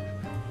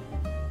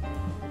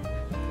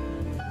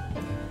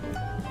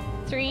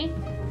 3,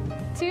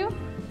 2,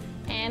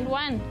 and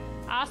 1.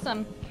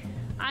 Awesome.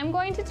 I'm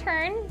going to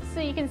turn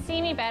so you can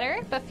see me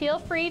better, but feel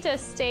free to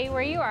stay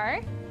where you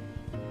are.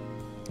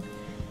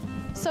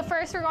 So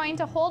first we're going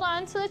to hold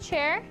on to the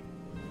chair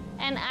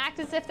and act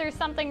as if there's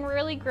something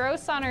really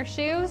gross on our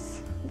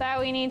shoes that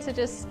we need to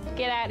just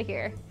get out of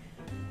here.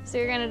 So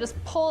you're gonna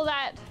just pull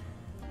that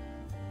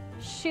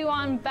shoe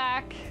on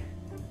back,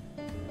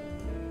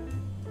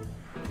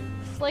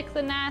 flick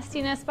the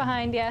nastiness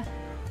behind you.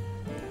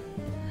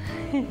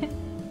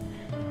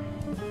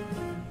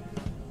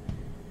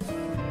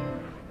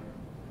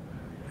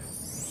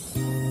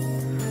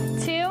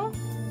 2,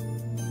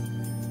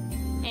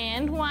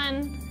 and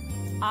 1.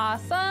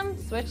 Awesome.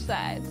 Switch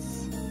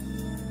sides.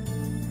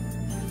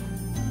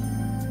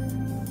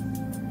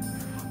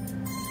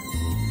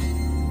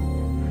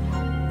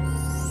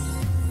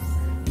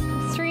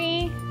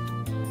 3,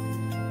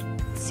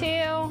 2,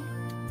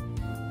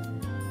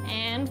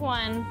 and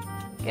 1.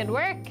 Good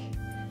work.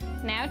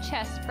 Now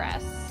chest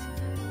press.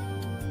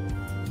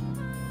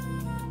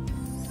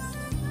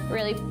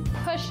 Really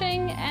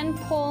pushing and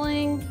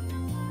pulling.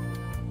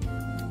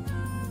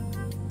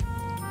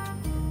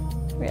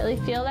 Really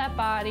feel that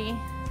body.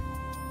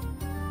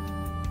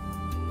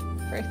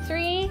 For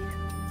 3,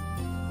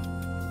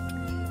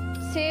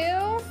 2,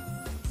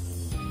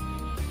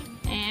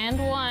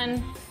 and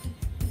 1.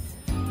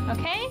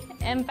 Okay,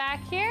 and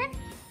back here,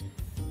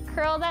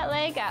 curl that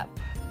leg up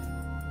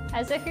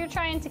as if you're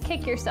trying to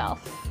kick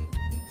yourself.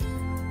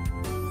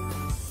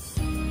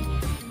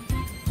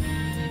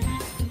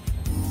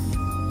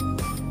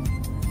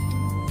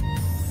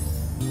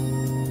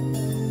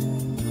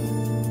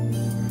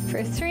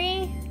 For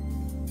 3,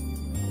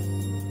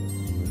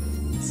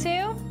 2,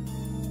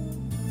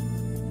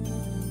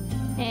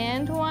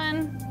 and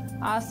 1.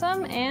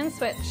 Awesome, and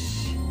switch.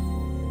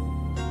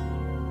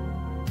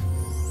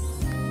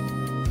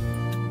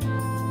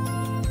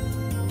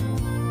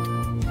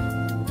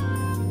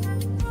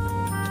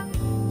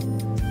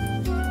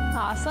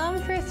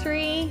 Awesome, for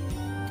 3,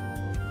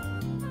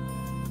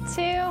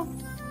 2,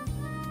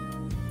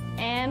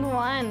 and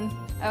 1.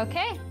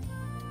 Okay.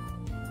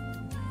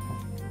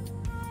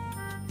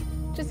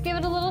 Just give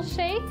it a little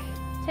shake,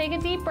 take a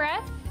deep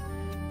breath.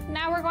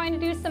 Now we're going to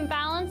do some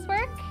balance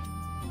work,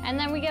 and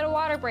then we get a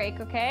water break,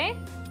 okay?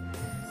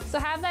 So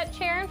have that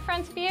chair in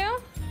front of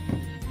you,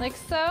 like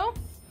so.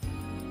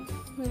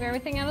 Move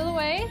everything out of the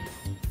way.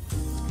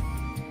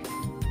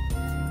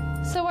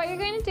 So what you're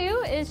going to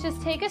do is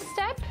just take a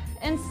step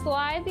and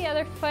slide the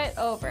other foot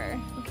over,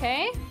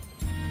 okay?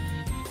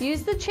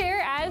 Use the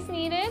chair as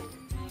needed.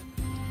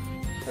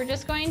 We're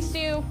just going to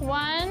do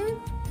 1,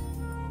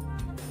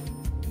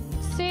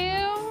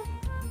 2,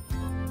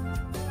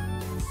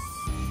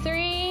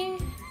 3,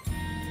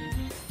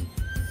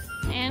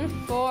 and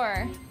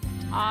 4.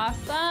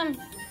 Awesome.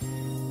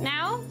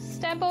 Now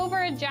step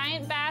over a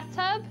giant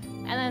bathtub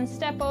and then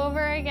step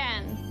over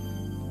again.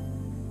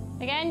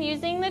 Again,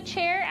 using the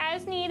chair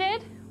as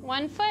needed.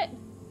 1 foot,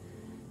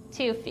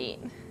 2 feet.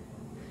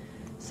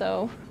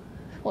 So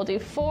we'll do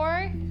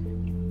 4,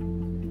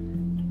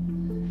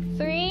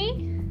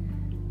 3,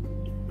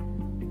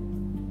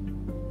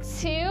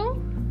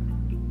 2,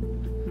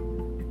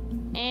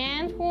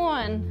 and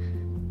 1.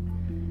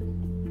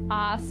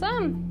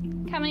 Awesome.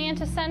 Coming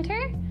into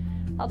center,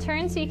 I'll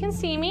turn so you can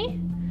see me.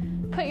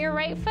 Put your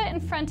right foot in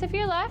front of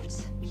your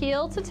left,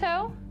 heel to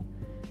toe,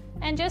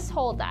 and just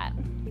hold that.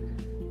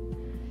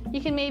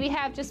 You can maybe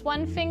have just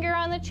 1 finger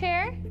on the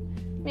chair,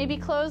 maybe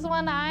close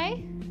 1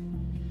 eye.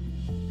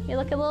 You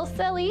look a little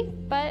silly,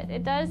 but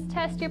it does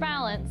test your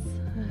balance.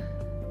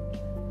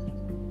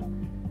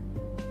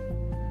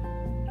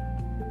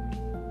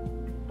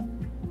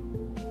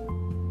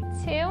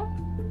 2,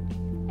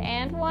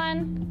 and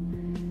 1.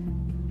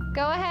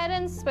 Go ahead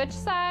and switch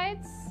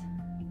sides.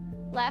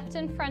 Left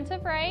in front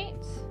of right.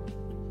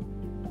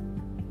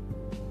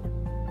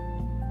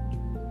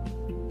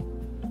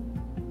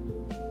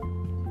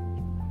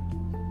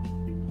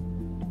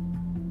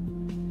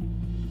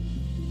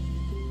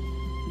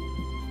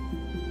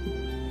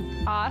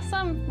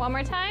 Awesome. One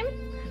more time.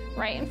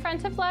 Right in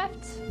front of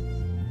left.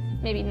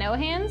 Maybe no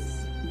hands.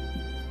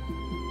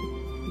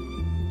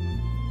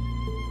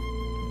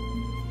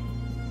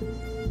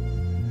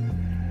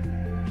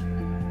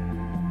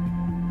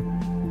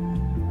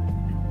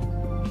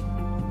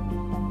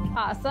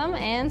 Awesome,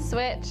 and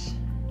switch.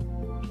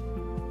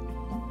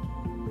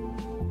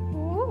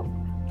 Ooh.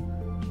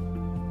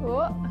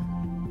 Ooh.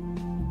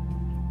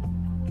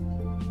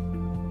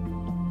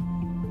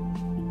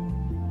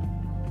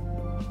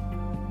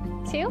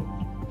 Two,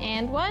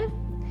 and 1.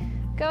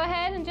 Go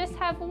ahead and just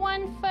have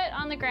 1 foot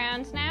on the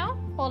ground now,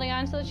 holding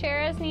onto the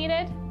chair as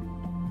needed.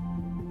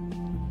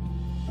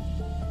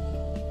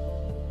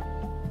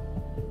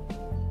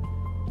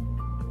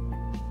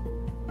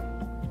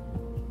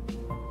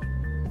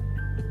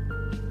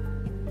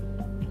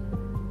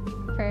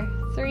 For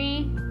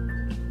 3,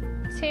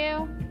 2,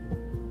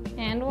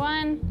 and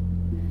 1,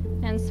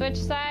 and switch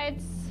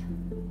sides.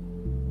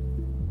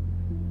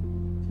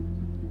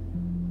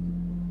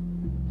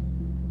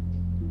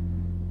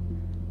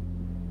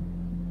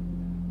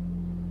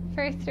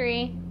 For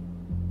 3,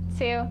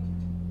 2,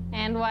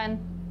 and 1.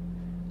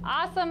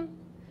 Awesome.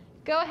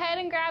 Go ahead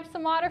and grab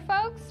some water,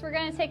 folks. We're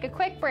going to take a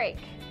quick break.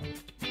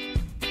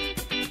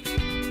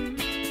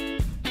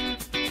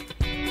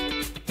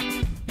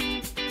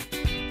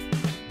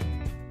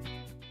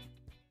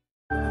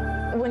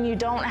 When you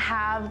don't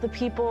have the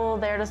people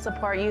there to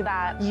support you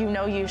that you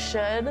know you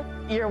should,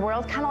 your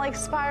world kind of like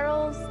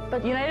spirals.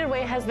 But United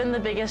Way has been the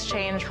biggest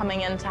change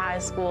coming into high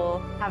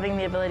school. Having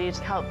the ability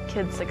to help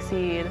kids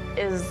succeed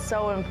is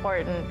so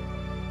important.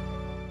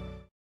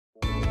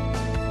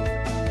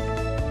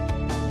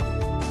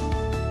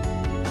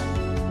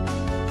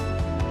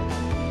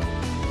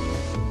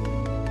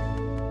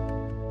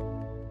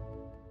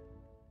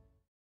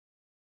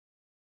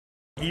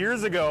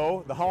 Years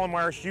ago, the Holland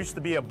Marsh used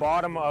to be a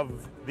bottom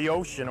of the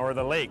ocean or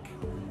the lake.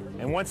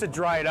 And once it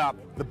dried up,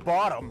 the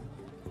bottom,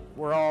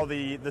 where all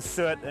the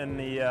soot and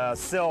the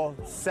sill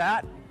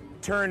sat,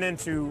 turned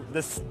into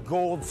this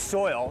gold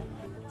soil.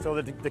 So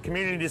the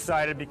community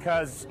decided,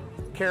 because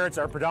carrots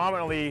are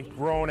predominantly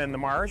grown in the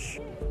marsh,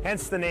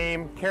 hence the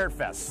name Carrot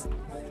Fest.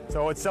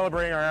 So it's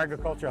celebrating our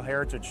agricultural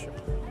heritage.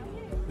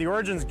 The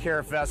origins of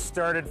Carrot Fest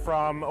started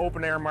from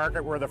open air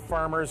market where the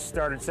farmers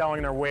started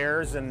selling their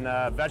wares and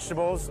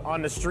vegetables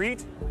on the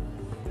street.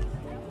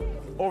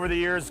 Over the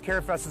years,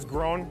 Carrot Fest has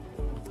grown.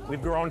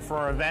 We've grown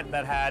from an event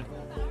that had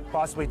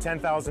possibly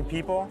 10,000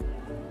 people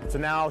to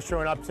now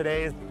showing up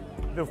today,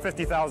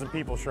 50,000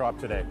 people show up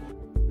today.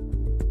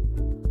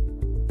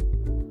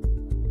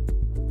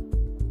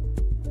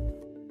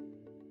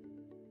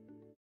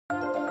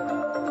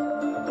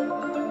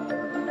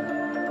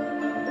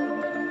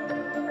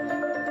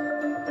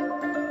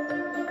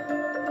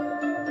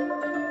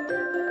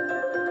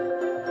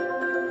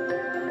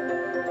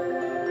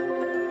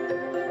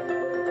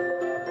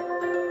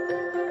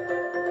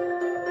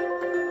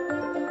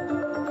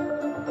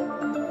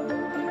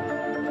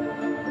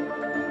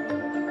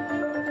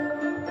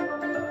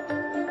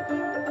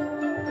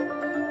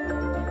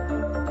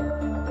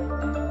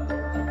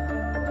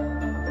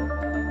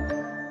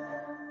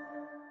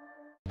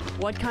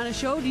 What kind of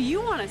show do you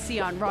want to see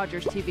on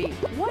Rogers TV?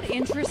 What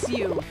interests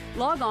you?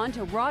 Log on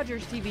to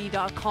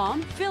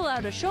rogerstv.com, fill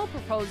out a show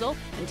proposal,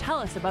 and tell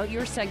us about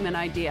your segment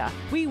idea.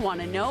 We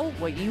want to know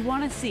what you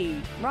want to see.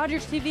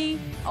 Rogers TV,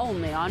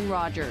 only on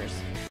Rogers.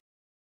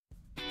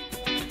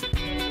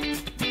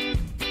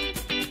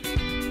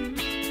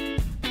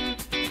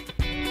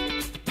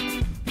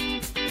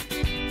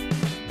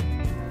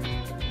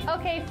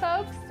 Okay,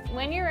 folks,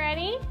 when you're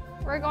ready,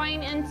 we're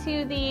going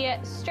into the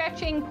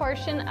stretching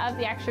portion of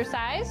the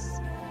exercise.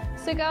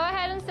 So go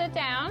ahead and sit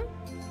down.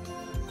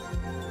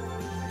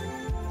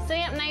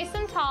 Sitting up nice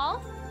and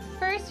tall.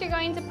 First, you're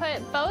going to put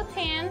both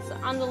hands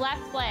on the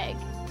left leg.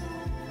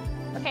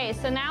 Okay,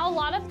 so now a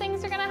lot of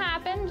things are gonna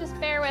happen. Just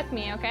bear with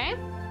me, okay?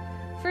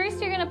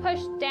 First, you're gonna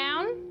push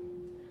down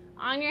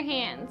on your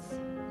hands,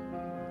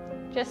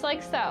 just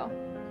like so.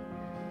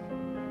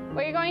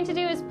 What you're going to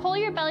do is pull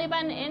your belly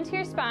button into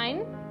your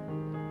spine,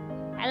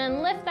 and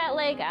then lift that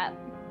leg up.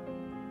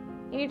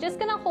 You're just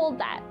gonna hold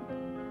that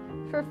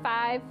for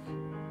 5,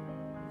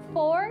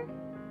 4,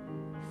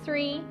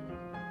 3,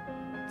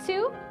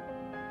 2,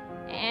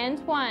 and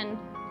 1.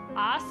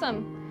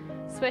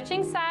 Awesome.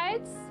 Switching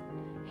sides,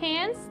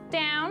 hands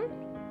down,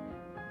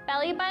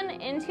 belly button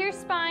into your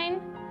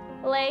spine,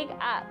 leg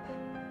up.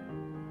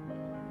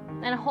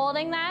 And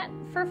holding that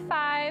for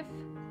 5,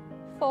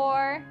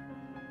 4,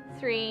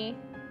 3,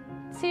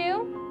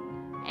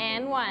 2,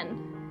 and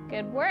 1.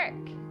 Good work.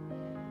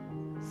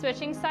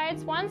 Switching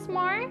sides once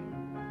more.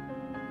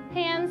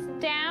 Hands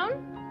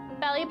down,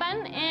 belly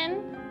button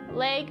in,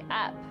 leg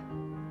up.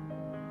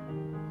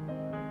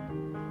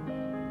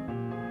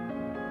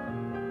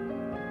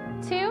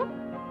 Two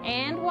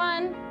and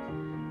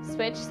 1.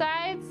 Switch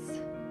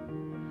sides.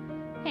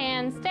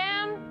 Hands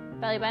down,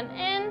 belly button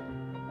in,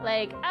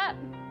 leg up.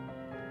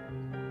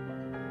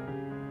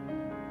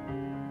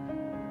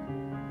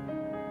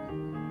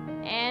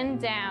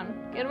 And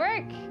down. Good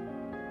work.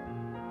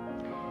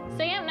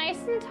 Staying up nice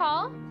and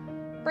tall.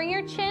 Bring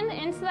your chin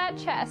into that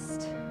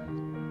chest.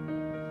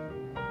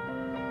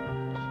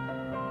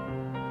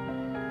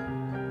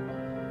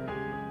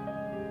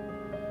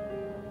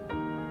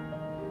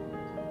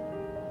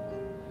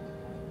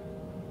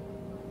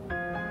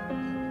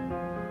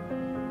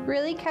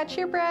 Really catch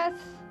your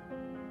breath.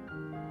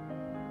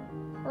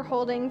 We're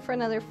holding for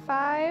another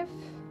 5,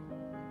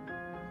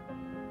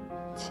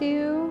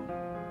 2,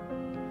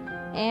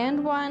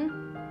 and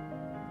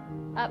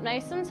 1. Up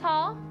nice and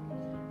tall.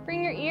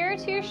 Bring your ear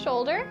to your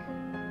shoulder.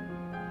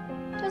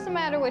 Doesn't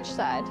matter which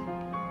side.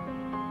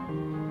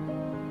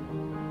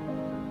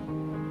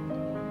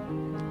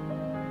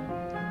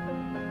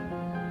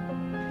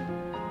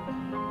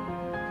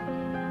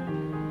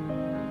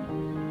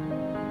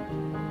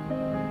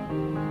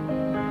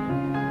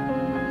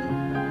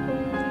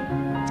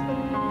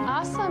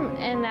 Awesome,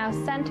 and now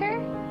center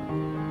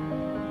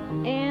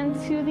and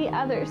to the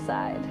other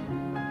side.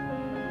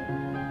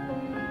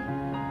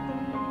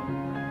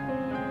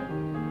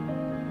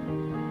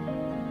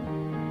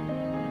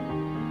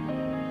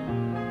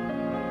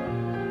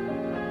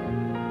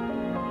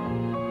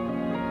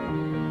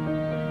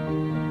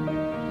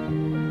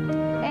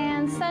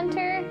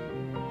 Center,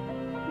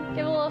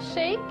 give a little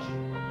shake,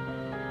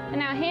 and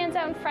now hands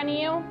out in front of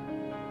you,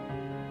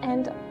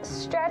 and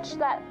stretch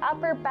that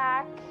upper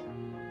back.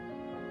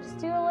 Just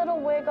do a little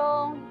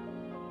wiggle.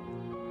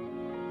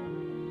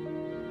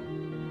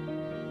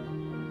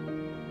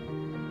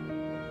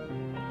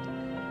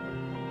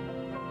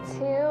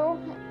 Two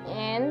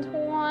and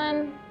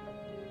 1.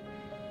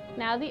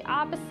 Now the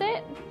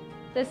opposite.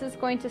 This is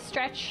going to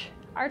stretch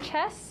our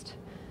chest.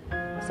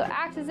 So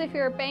act as if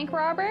you're a bank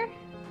robber.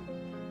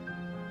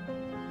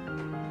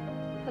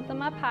 Put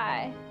them up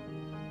high.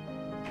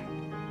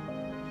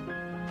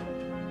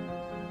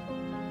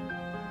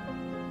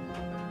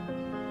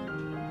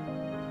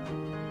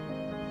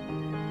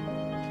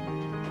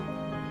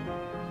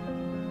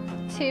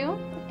 Two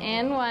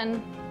and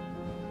 1.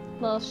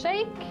 Little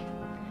shake.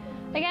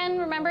 Again,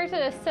 remember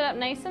to sit up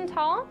nice and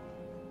tall.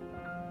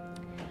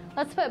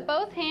 Let's put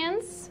both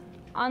hands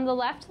on the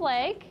left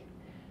leg.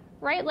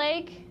 Right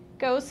leg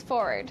goes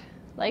forward,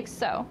 like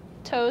so.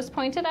 Toes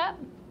pointed up.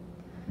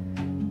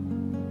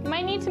 You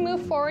might need to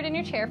move forward in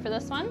your chair for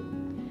this one.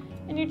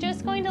 And you're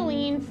just going to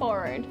lean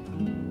forward.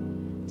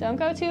 Don't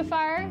go too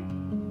far.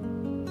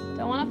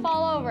 Don't want to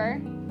fall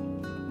over.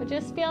 But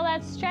just feel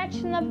that stretch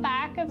in the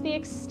back of the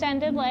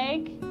extended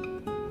leg.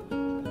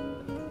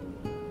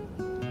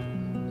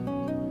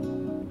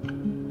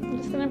 I'm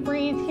just going to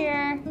breathe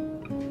here.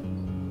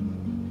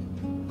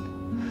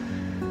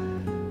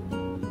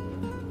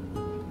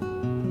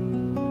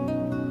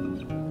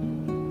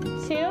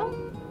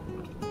 Two,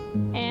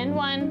 and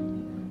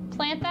one.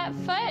 Plant that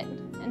foot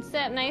and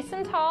sit nice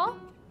and tall.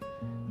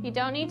 You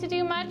don't need to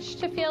do much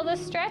to feel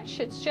this stretch.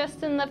 It's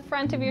just in the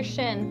front of your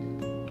shin.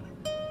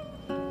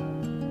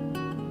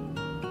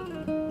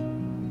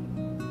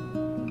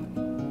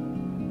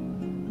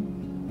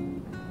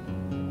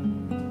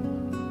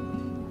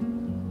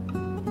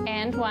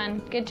 And one.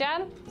 Good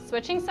job.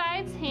 Switching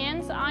sides,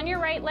 hands on your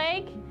right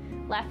leg.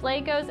 Left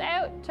leg goes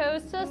out,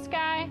 toes to the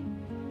sky.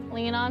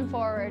 Lean on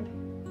forward.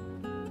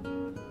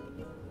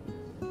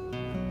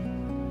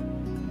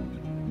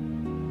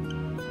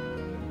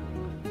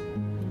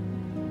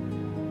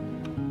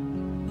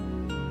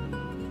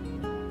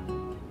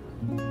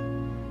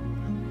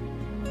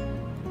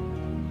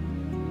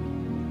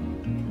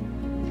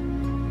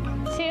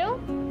 Two,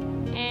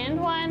 and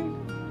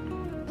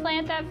one.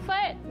 Plant that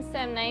foot,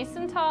 stand nice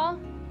and tall.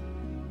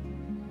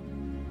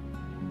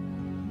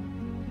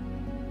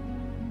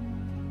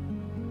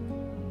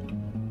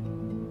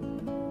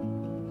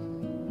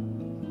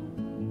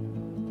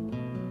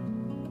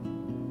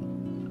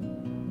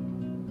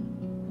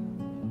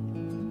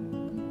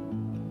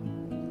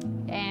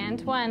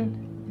 And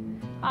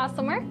one.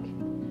 Awesome work.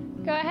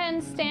 Go ahead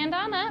and stand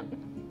on up.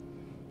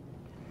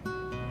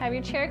 Have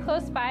your chair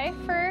close by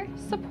for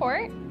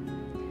support.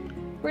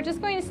 We're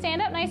just going to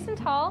stand up nice and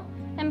tall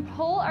and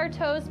pull our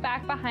toes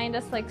back behind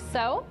us like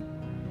so.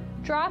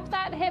 Drop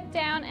that hip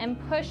down and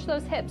push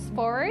those hips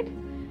forward.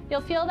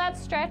 You'll feel that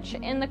stretch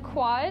in the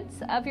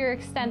quads of your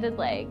extended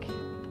leg.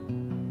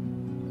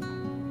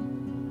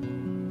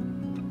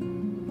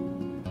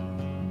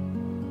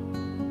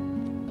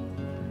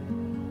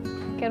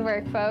 Good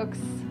work, folks.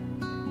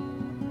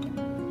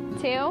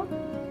 Two,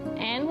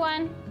 and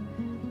one.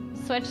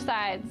 Switch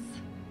sides.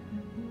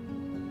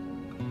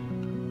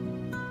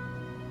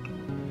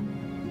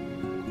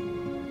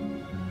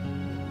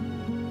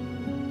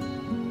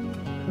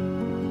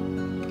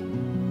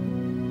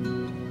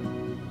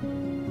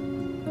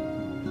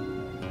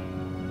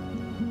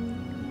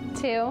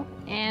 Two,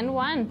 and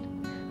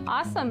one.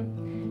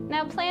 Awesome.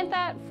 Now plant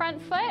that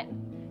front foot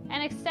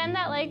and extend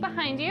that leg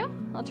behind you.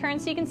 I'll turn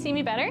so you can see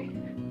me better.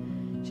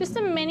 Just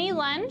a mini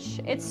lunge.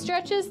 It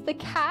stretches the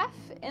calf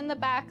in the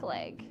back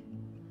leg.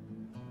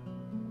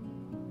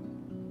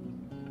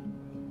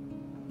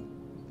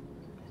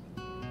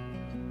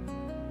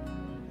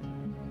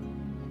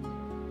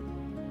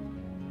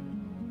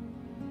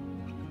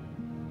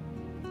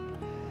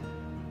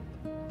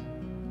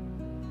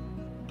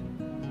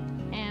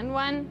 And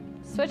one.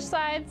 Switch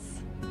sides.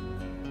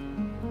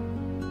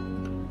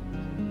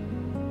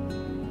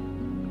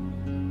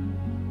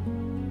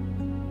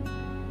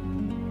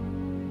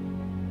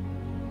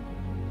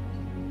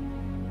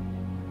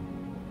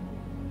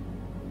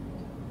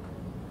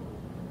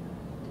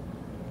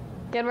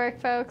 Good work,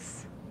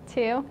 folks.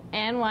 Two,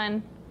 and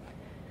one.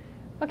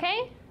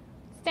 Okay,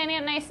 standing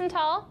up nice and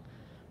tall.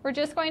 We're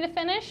just going to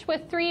finish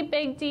with 3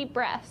 big, deep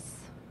breaths.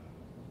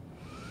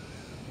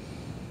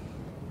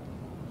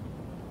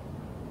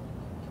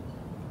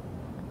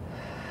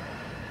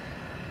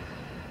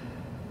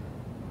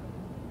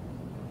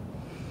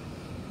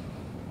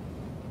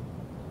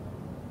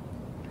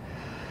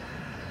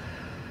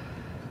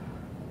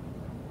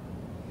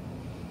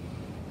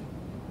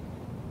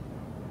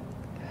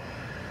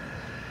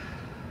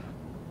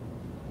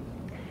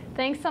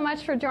 Thanks so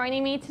much for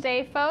joining me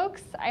today,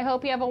 folks. I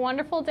hope you have a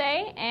wonderful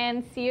day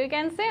and see you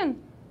again soon.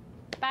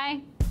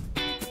 Bye.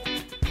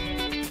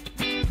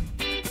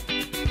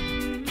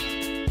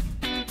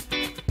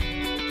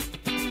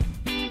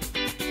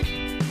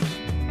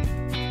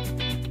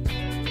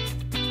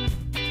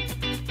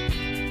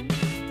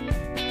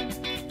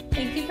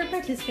 Thank you for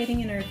participating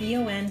in our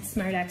VON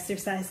Smart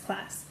Exercise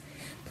class.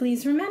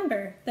 Please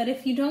remember that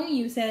if you don't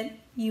use it,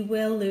 you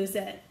will lose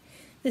it.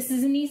 This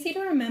is an easy to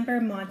remember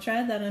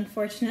mantra that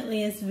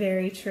unfortunately is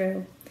very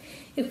true.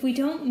 If we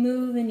don't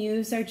move and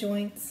use our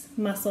joints,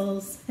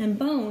 muscles, and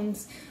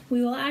bones,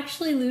 we will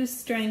actually lose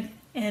strength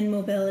and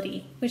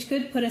mobility, which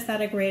could put us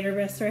at a greater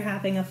risk for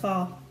having a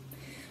fall.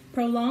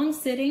 Prolonged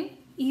sitting,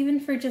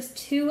 even for just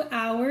 2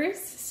 hours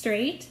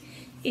straight,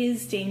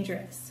 is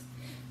dangerous.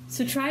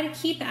 So try to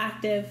keep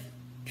active.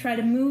 Try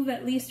to move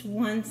at least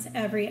once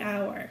every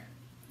hour.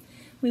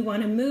 We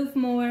want to move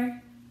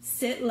more,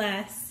 sit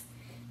less,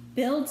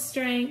 build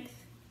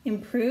strength,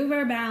 improve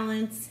our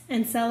balance,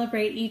 and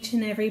celebrate each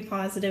and every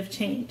positive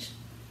change.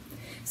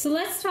 So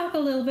let's talk a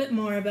little bit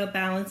more about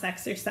balance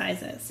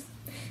exercises.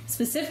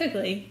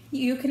 Specifically,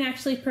 you can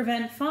actually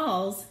prevent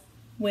falls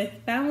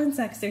with balance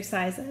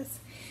exercises.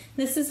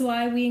 This is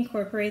why we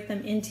incorporate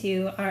them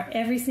into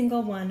every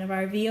single one of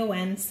our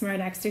VON Smart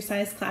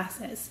Exercise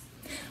classes.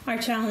 Our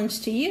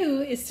challenge to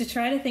you is to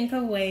try to think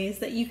of ways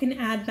that you can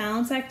add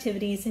balance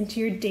activities into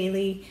your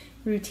daily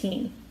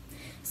routine.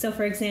 So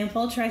for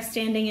example, try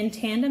standing in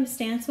tandem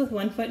stance with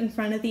one foot in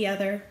front of the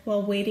other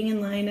while waiting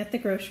in line at the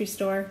grocery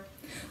store,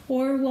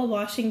 or while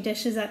washing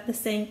dishes at the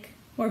sink,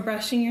 or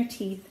brushing your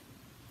teeth.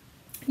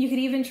 You could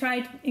even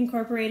try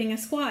incorporating a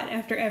squat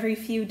after every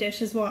few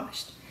dishes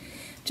washed.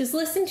 Just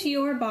listen to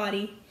your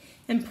body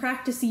and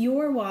practice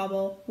your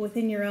wobble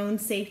within your own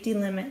safety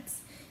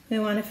limits. We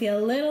want to feel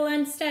a little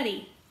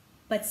unsteady,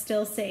 but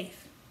still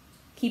safe.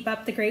 Keep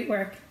up the great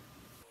work.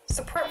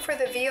 Support for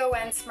the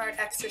VON Smart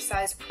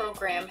Exercise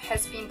program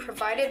has been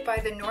provided by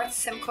the North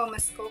Simcoe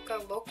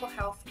Muskoka Local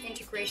Health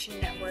Integration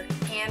Network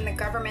and the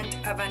Government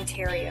of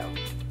Ontario.